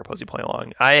owes us a Parker Posey play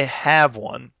along. I have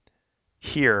one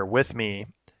here with me,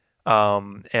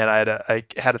 and I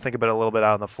had to think about it a little bit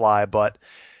out on the fly, but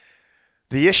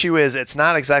the issue is it's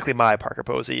not exactly my Parker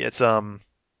Posey. It's from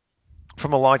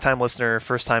a longtime listener,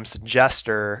 first time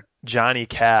suggester, Johnny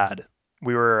Cad.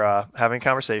 We were having a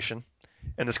conversation,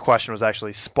 and this question was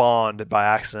actually spawned by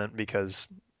accident because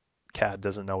Cad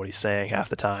doesn't know what he's saying half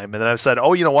the time. And then I said,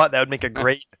 oh, you know what? That would make a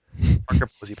great Parker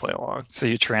Posey play along. So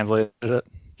you translated it?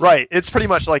 Right. It's pretty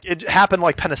much like it happened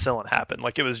like penicillin happened.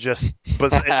 Like it was just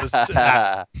an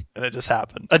accident, and it just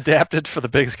happened. Adapted for the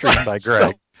big screen by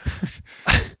Greg.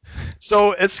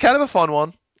 So it's kind of a fun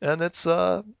one, and it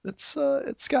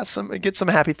gets some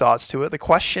happy thoughts to it. The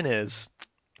question is,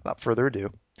 without further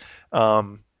ado,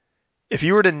 if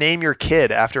you were to name your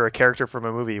kid after a character from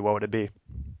a movie, what would it be?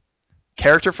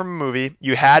 Character from a movie.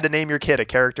 You had to name your kid a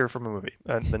character from a movie.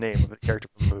 The name of a character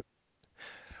from a movie.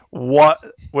 What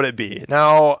would it be?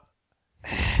 Now,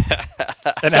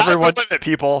 sky's the limit,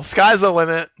 people. Sky's the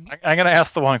limit. I'm going to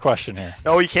ask the one question here.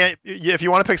 No, you can't. If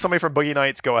you want to pick somebody from Boogie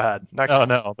Nights, go ahead. Next.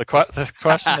 No. The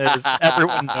question is,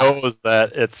 everyone knows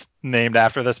that it's named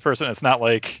after this person. It's not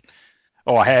like,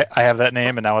 oh, I have that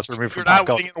name and now it's removed from pop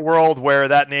culture. You're not living in a world where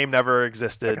that name never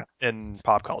existed in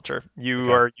pop culture.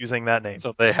 You are using that name.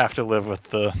 So they have to live with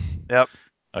the... Yep.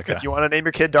 Okay. If you want to name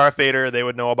your kid Darth Vader, they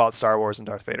would know about Star Wars and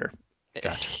Darth Vader.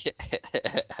 Gotcha.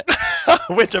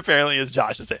 Which apparently is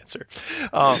Josh's answer.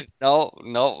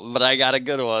 No, but I got a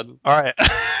good one. All right.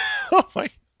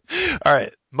 All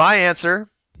right. My answer,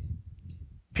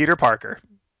 Peter Parker.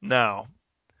 Now,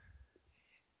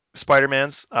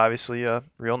 Spider-Man's obviously a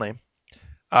real name.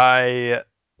 I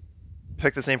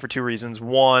picked this name for two reasons.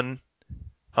 One,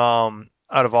 out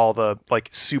of all the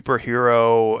like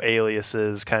superhero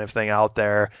aliases kind of thing out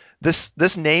there,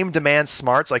 this name demands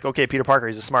smarts. Like, okay, Peter Parker,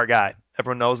 he's a smart guy.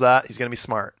 Everyone knows that. He's going to be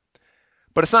smart.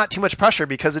 But it's not too much pressure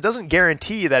because it doesn't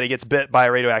guarantee that he gets bit by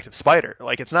a radioactive spider.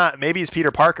 Like, it's not, maybe he's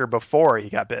Peter Parker before he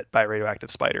got bit by a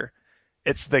radioactive spider.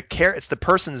 It's the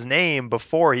person's name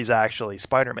before he's actually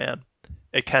Spider-Man.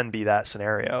 It can be that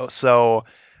scenario. So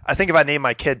I think if I name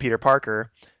my kid Peter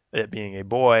Parker, it being a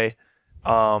boy,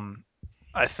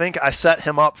 I think I set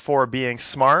him up for being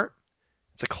smart.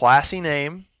 It's a classy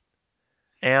name.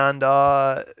 And,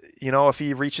 if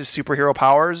he reaches superhero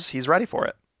powers, he's ready for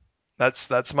it.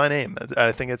 That's my name.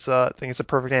 I think it's a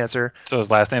perfect answer. So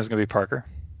his last name is going to be Parker?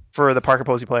 For the Parker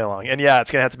Posey play along. And yeah, it's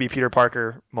going to have to be Peter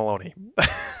Parker Maloney.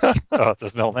 Oh, it's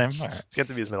his middle name? All right. It's going to have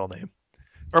to be his middle name.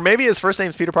 Or maybe his first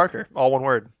name's Peter Parker, all one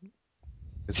word.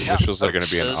 His initials are going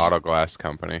to be an auto glass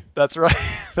company. That's right.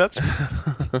 That's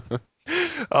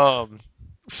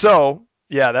so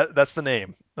yeah, that's the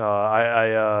name.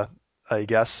 I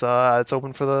guess it's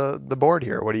open for the board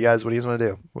here. What do you guys want to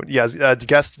do? What do you guys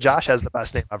guess? Josh has the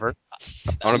best name ever.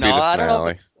 I want to be the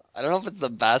finale. I don't know if it's the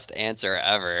best answer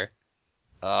ever.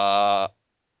 I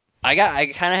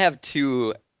kind of have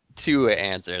two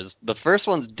answers. The first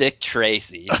one's Dick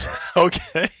Tracy.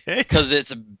 Okay. Because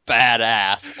it's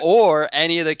badass. Or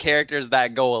any of the characters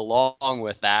that go along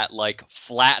with that, like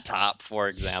Flat Top, for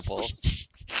example.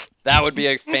 That would be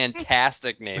a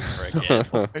fantastic name for a kid.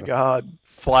 Oh my God,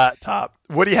 Flat Top.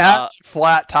 Woody had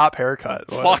flat top haircut.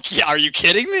 Fuck yeah, are you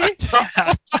kidding me?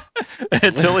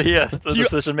 Until he has the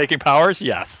decision-making powers,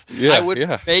 yes. Yeah, I would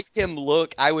make him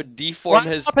look. I would deform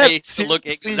his face to look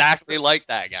exactly like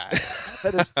that guy.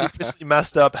 That is seriously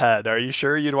messed up head. Are you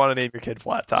sure you'd want to name your kid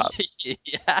Flat Top?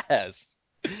 Yes.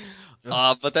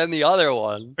 But then the other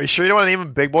one. Are you sure you don't want to name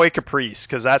him Big Boy Caprice?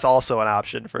 Because that's also an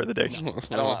option for the diction. No,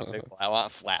 I don't want Big Boy. I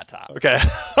want Flat Top. Okay.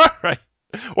 All right.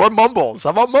 Or Mumbles.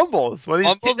 How about Mumbles? One of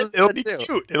these kids, it'll be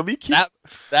cute. It'll be cute.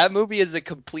 That movie is a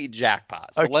complete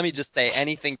jackpot. So let me just say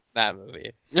anything from that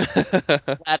movie.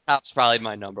 Flat Top's probably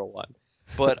my number one.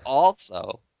 But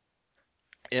also,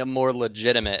 a more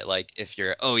legitimate, like if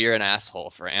you're an asshole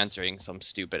for answering some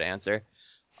stupid answer.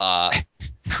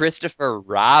 Christopher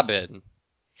Robin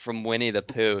from Winnie the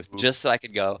Pooh, just so I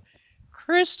could go,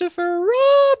 Christopher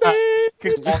Robin. You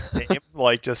can call his name,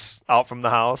 like just out from the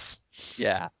house.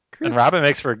 Yeah. And Robin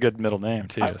makes for a good middle name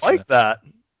too. I like that.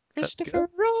 Christopher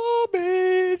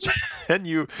Robin. And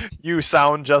you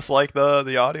sound just like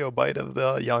the audio bite of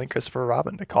the yelling Christopher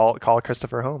Robin to call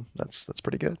Christopher home. That's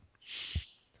pretty good.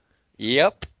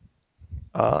 Yep.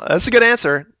 That's a good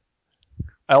answer.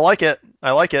 I like it.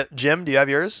 Jim, do you have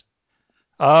yours?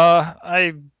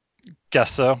 I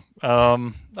guess so.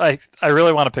 I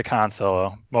really want to pick Han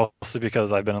Solo, mostly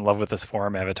because I've been in love with this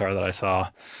form avatar that I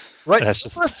saw. Right.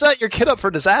 Let's set your kid up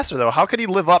for disaster, though. How could he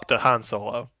live up to Han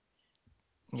Solo?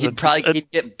 He'd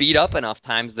get beat up enough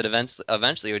times that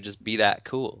eventually it would just be that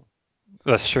cool.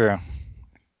 That's true.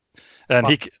 And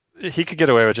he could get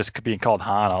away with just being called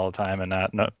Han all the time and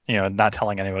not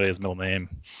telling anybody his middle name.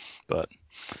 But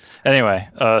anyway,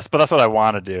 but that's what I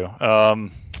want to do.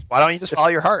 Why don't you just follow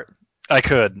your heart? I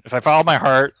could. If I followed my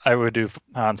heart, I would do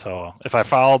Han Solo. If I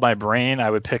followed my brain, I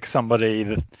would pick somebody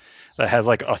that has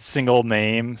like a single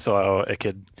name, so it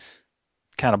could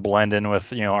kind of blend in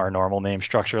with our normal name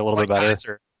structure a little bit better.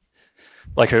 Kaiser.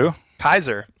 Like who?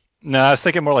 Kaiser. No, I was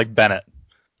thinking more like Bennett.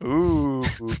 Ooh.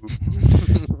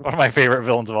 One of my favorite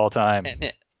villains of all time.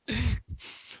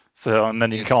 So, and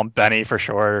then you can call him Benny for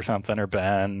short or something, or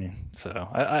Ben. So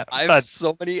I have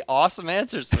so many awesome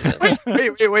answers for this.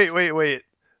 Wait.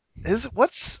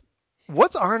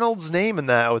 What's Arnold's name in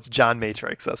that? Oh, it's John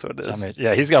Matrix. That's what it is.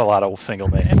 Yeah, he's got a lot of single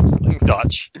names, like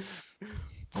Dutch.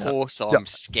 Of course, I'm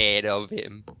scared of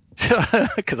him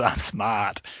because I'm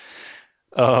smart.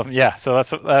 Yeah, so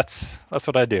that's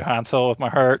what I do. Han Solo with my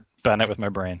heart, Bennett with my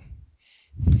brain.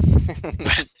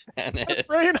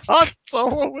 Brain Han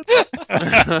Solo with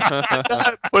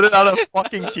that. Put it on a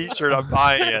fucking t-shirt. I'm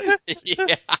buying it.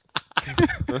 Yeah.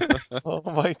 Oh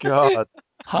my god.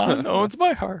 Han owns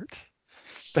my heart.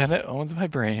 Bennett owns my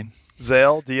brain.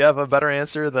 Zale, do you have a better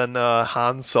answer than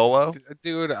Han Solo?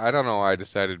 Dude, I don't know why I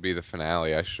decided to be the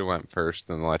finale. I should have went first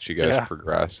and let you guys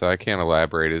progress. So I can't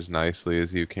elaborate as nicely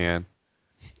as you can.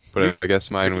 But I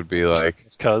guess mine would be like...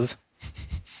 It's cuz.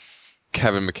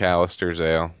 Kevin McAllister,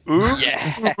 Zale. Ooh.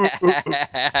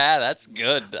 Yeah, that's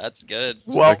good. That's good.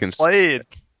 Well played.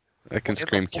 I can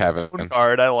scream Kevin.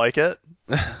 Card, I like it.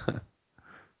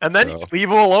 And then you leave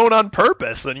him alone on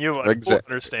purpose, and you won't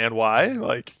understand why.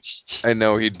 Like, I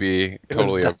know he'd be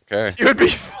totally okay. He would be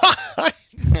fine.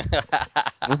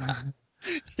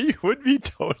 He would be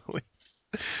totally.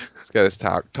 He's got his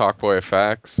talk boy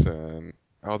effects, and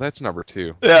that's number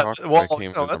 2. Yeah,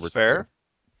 that's fair.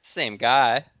 Same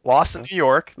guy. Lost in New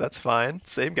York. That's fine.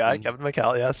 Same guy, Kevin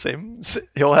McAllister. Yeah, same.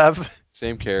 He'll have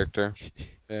same character.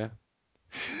 Yeah.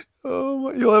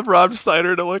 Oh, you'll have Rob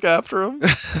Schneider to look after him.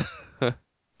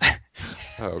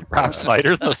 Rob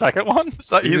Schneider's the second one?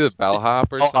 He's a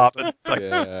bellhop or something?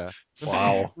 Yeah.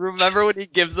 Wow. Remember when he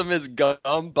gives him his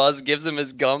gum? Buzz gives him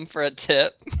his gum for a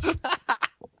tip?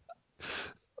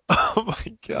 Oh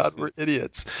my god, we're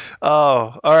idiots.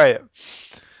 Oh, all right.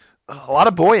 A lot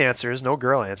of boy answers, no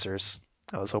girl answers.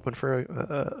 I was hoping for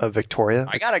a Victoria.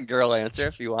 I got a girl answer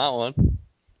if you want one.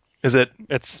 Is it?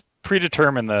 It's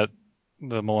predetermined that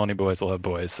the Maloney boys will have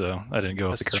boys, so I didn't go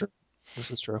with the girl.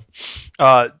 This is true.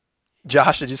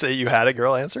 Josh, did you say you had a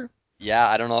girl answer? Yeah,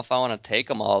 I don't know if I want to take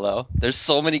them all though. There's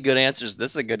so many good answers.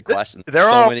 This is a good question. There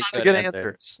so are a many lot of good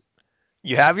answers.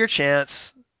 You have your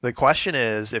chance. The question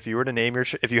is, if you had to name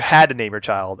your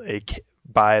child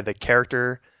by the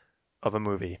character of a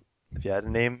movie, if you had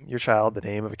to name your child the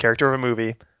name of a character of a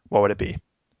movie, what would it be?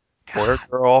 Boy or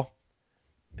girl?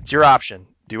 It's your option.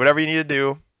 Do whatever you need to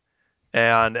do.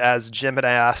 And as Jim had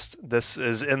asked, this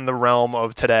is in the realm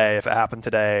of today. If it happened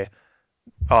today,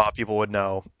 people would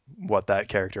know what that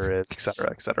character is, et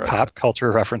cetera, et cetera. Pop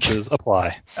culture references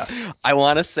apply. Yes. I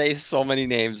want to say so many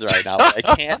names right now, but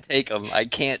I can't take them.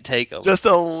 Just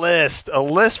a list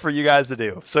for you guys to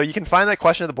do. So you can find that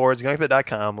question at the boards,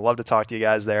 youngpit.com. Love to talk to you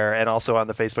guys there, and also on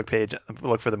the Facebook page.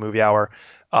 Look for the movie hour.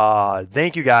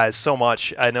 Thank you guys so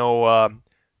much. I know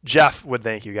Jeff would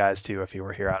thank you guys too if he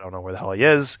were here. I don't know where the hell he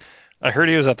is. I heard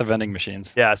he was at the vending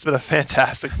machines. Yeah, it's been a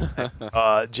fantastic.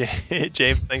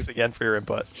 James, thanks again for your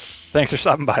input. Thanks for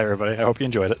stopping by, everybody. I hope you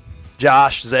enjoyed it.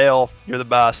 Josh, Zale, you're the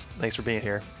best. Thanks for being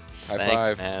here. High Thanks,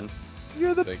 five. man.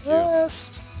 You're the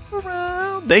best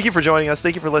around. Thank you for joining us.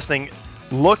 Thank you for listening.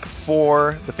 Look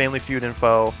for the Family Feud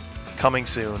info coming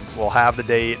soon. We'll have the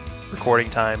date, recording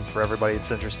time for everybody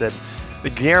that's interested. The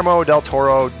Guillermo del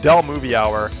Toro Del Movie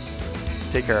Hour.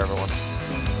 Take care, everyone.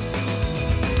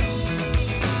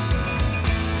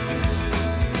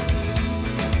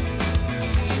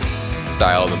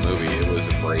 Style of the movie, it was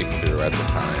a breakthrough at the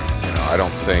time. You know, I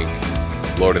don't think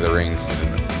Lord of the Rings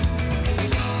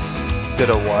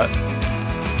did a what?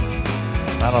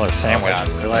 Another sandwich,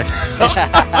 really.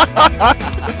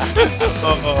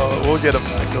 We'll get him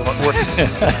back.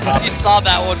 You saw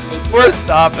that one. We're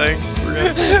stopping. We're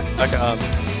gonna get back on.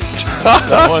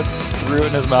 Someone threw it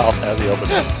in his mouth as he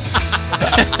opened it.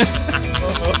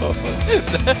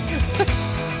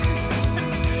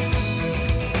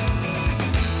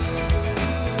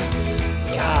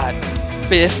 God,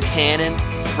 Biff Tannen,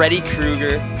 Freddy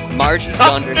Krueger, Margie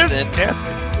Gunderson.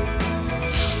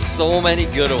 So many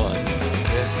good ones.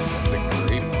 That's a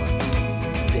great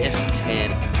one. Biff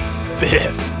Tannen.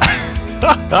 Biff.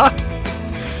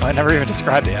 I never even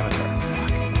described the Avatar.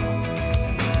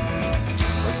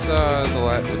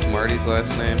 What's Marty's last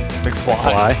name?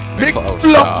 McFly.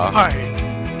 McFly.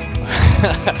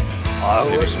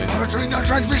 I was monitoring that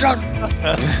transmission.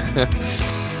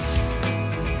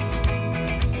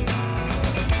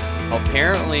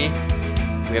 Apparently,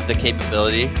 we have the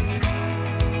capability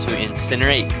to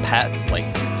incinerate pets, like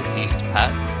deceased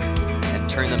pets, and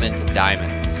turn them into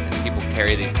diamonds. And people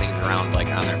carry these things around like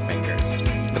on their fingers.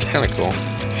 That's kind of cool.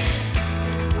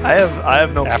 I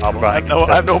have no problem. I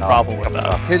have no problem with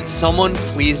that. Can someone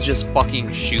please just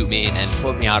fucking shoot me and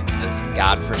put me out of this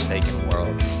godforsaken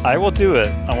world? I will do it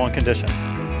on one condition.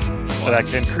 That I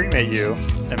can cremate you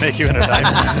and make you into a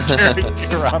diamond and carry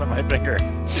you around on my finger.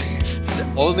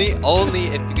 Only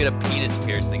if you get a penis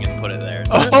piercing and put it there.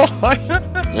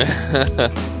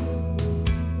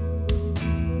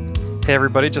 Hey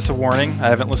everybody, just a warning. I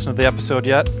haven't listened to the episode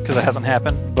yet because it hasn't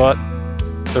happened, but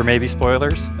there may be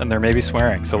spoilers and there may be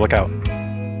swearing, so look out.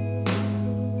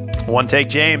 One take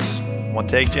James.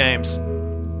 That's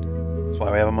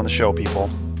why we have him on the show, people.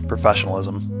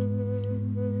 Professionalism.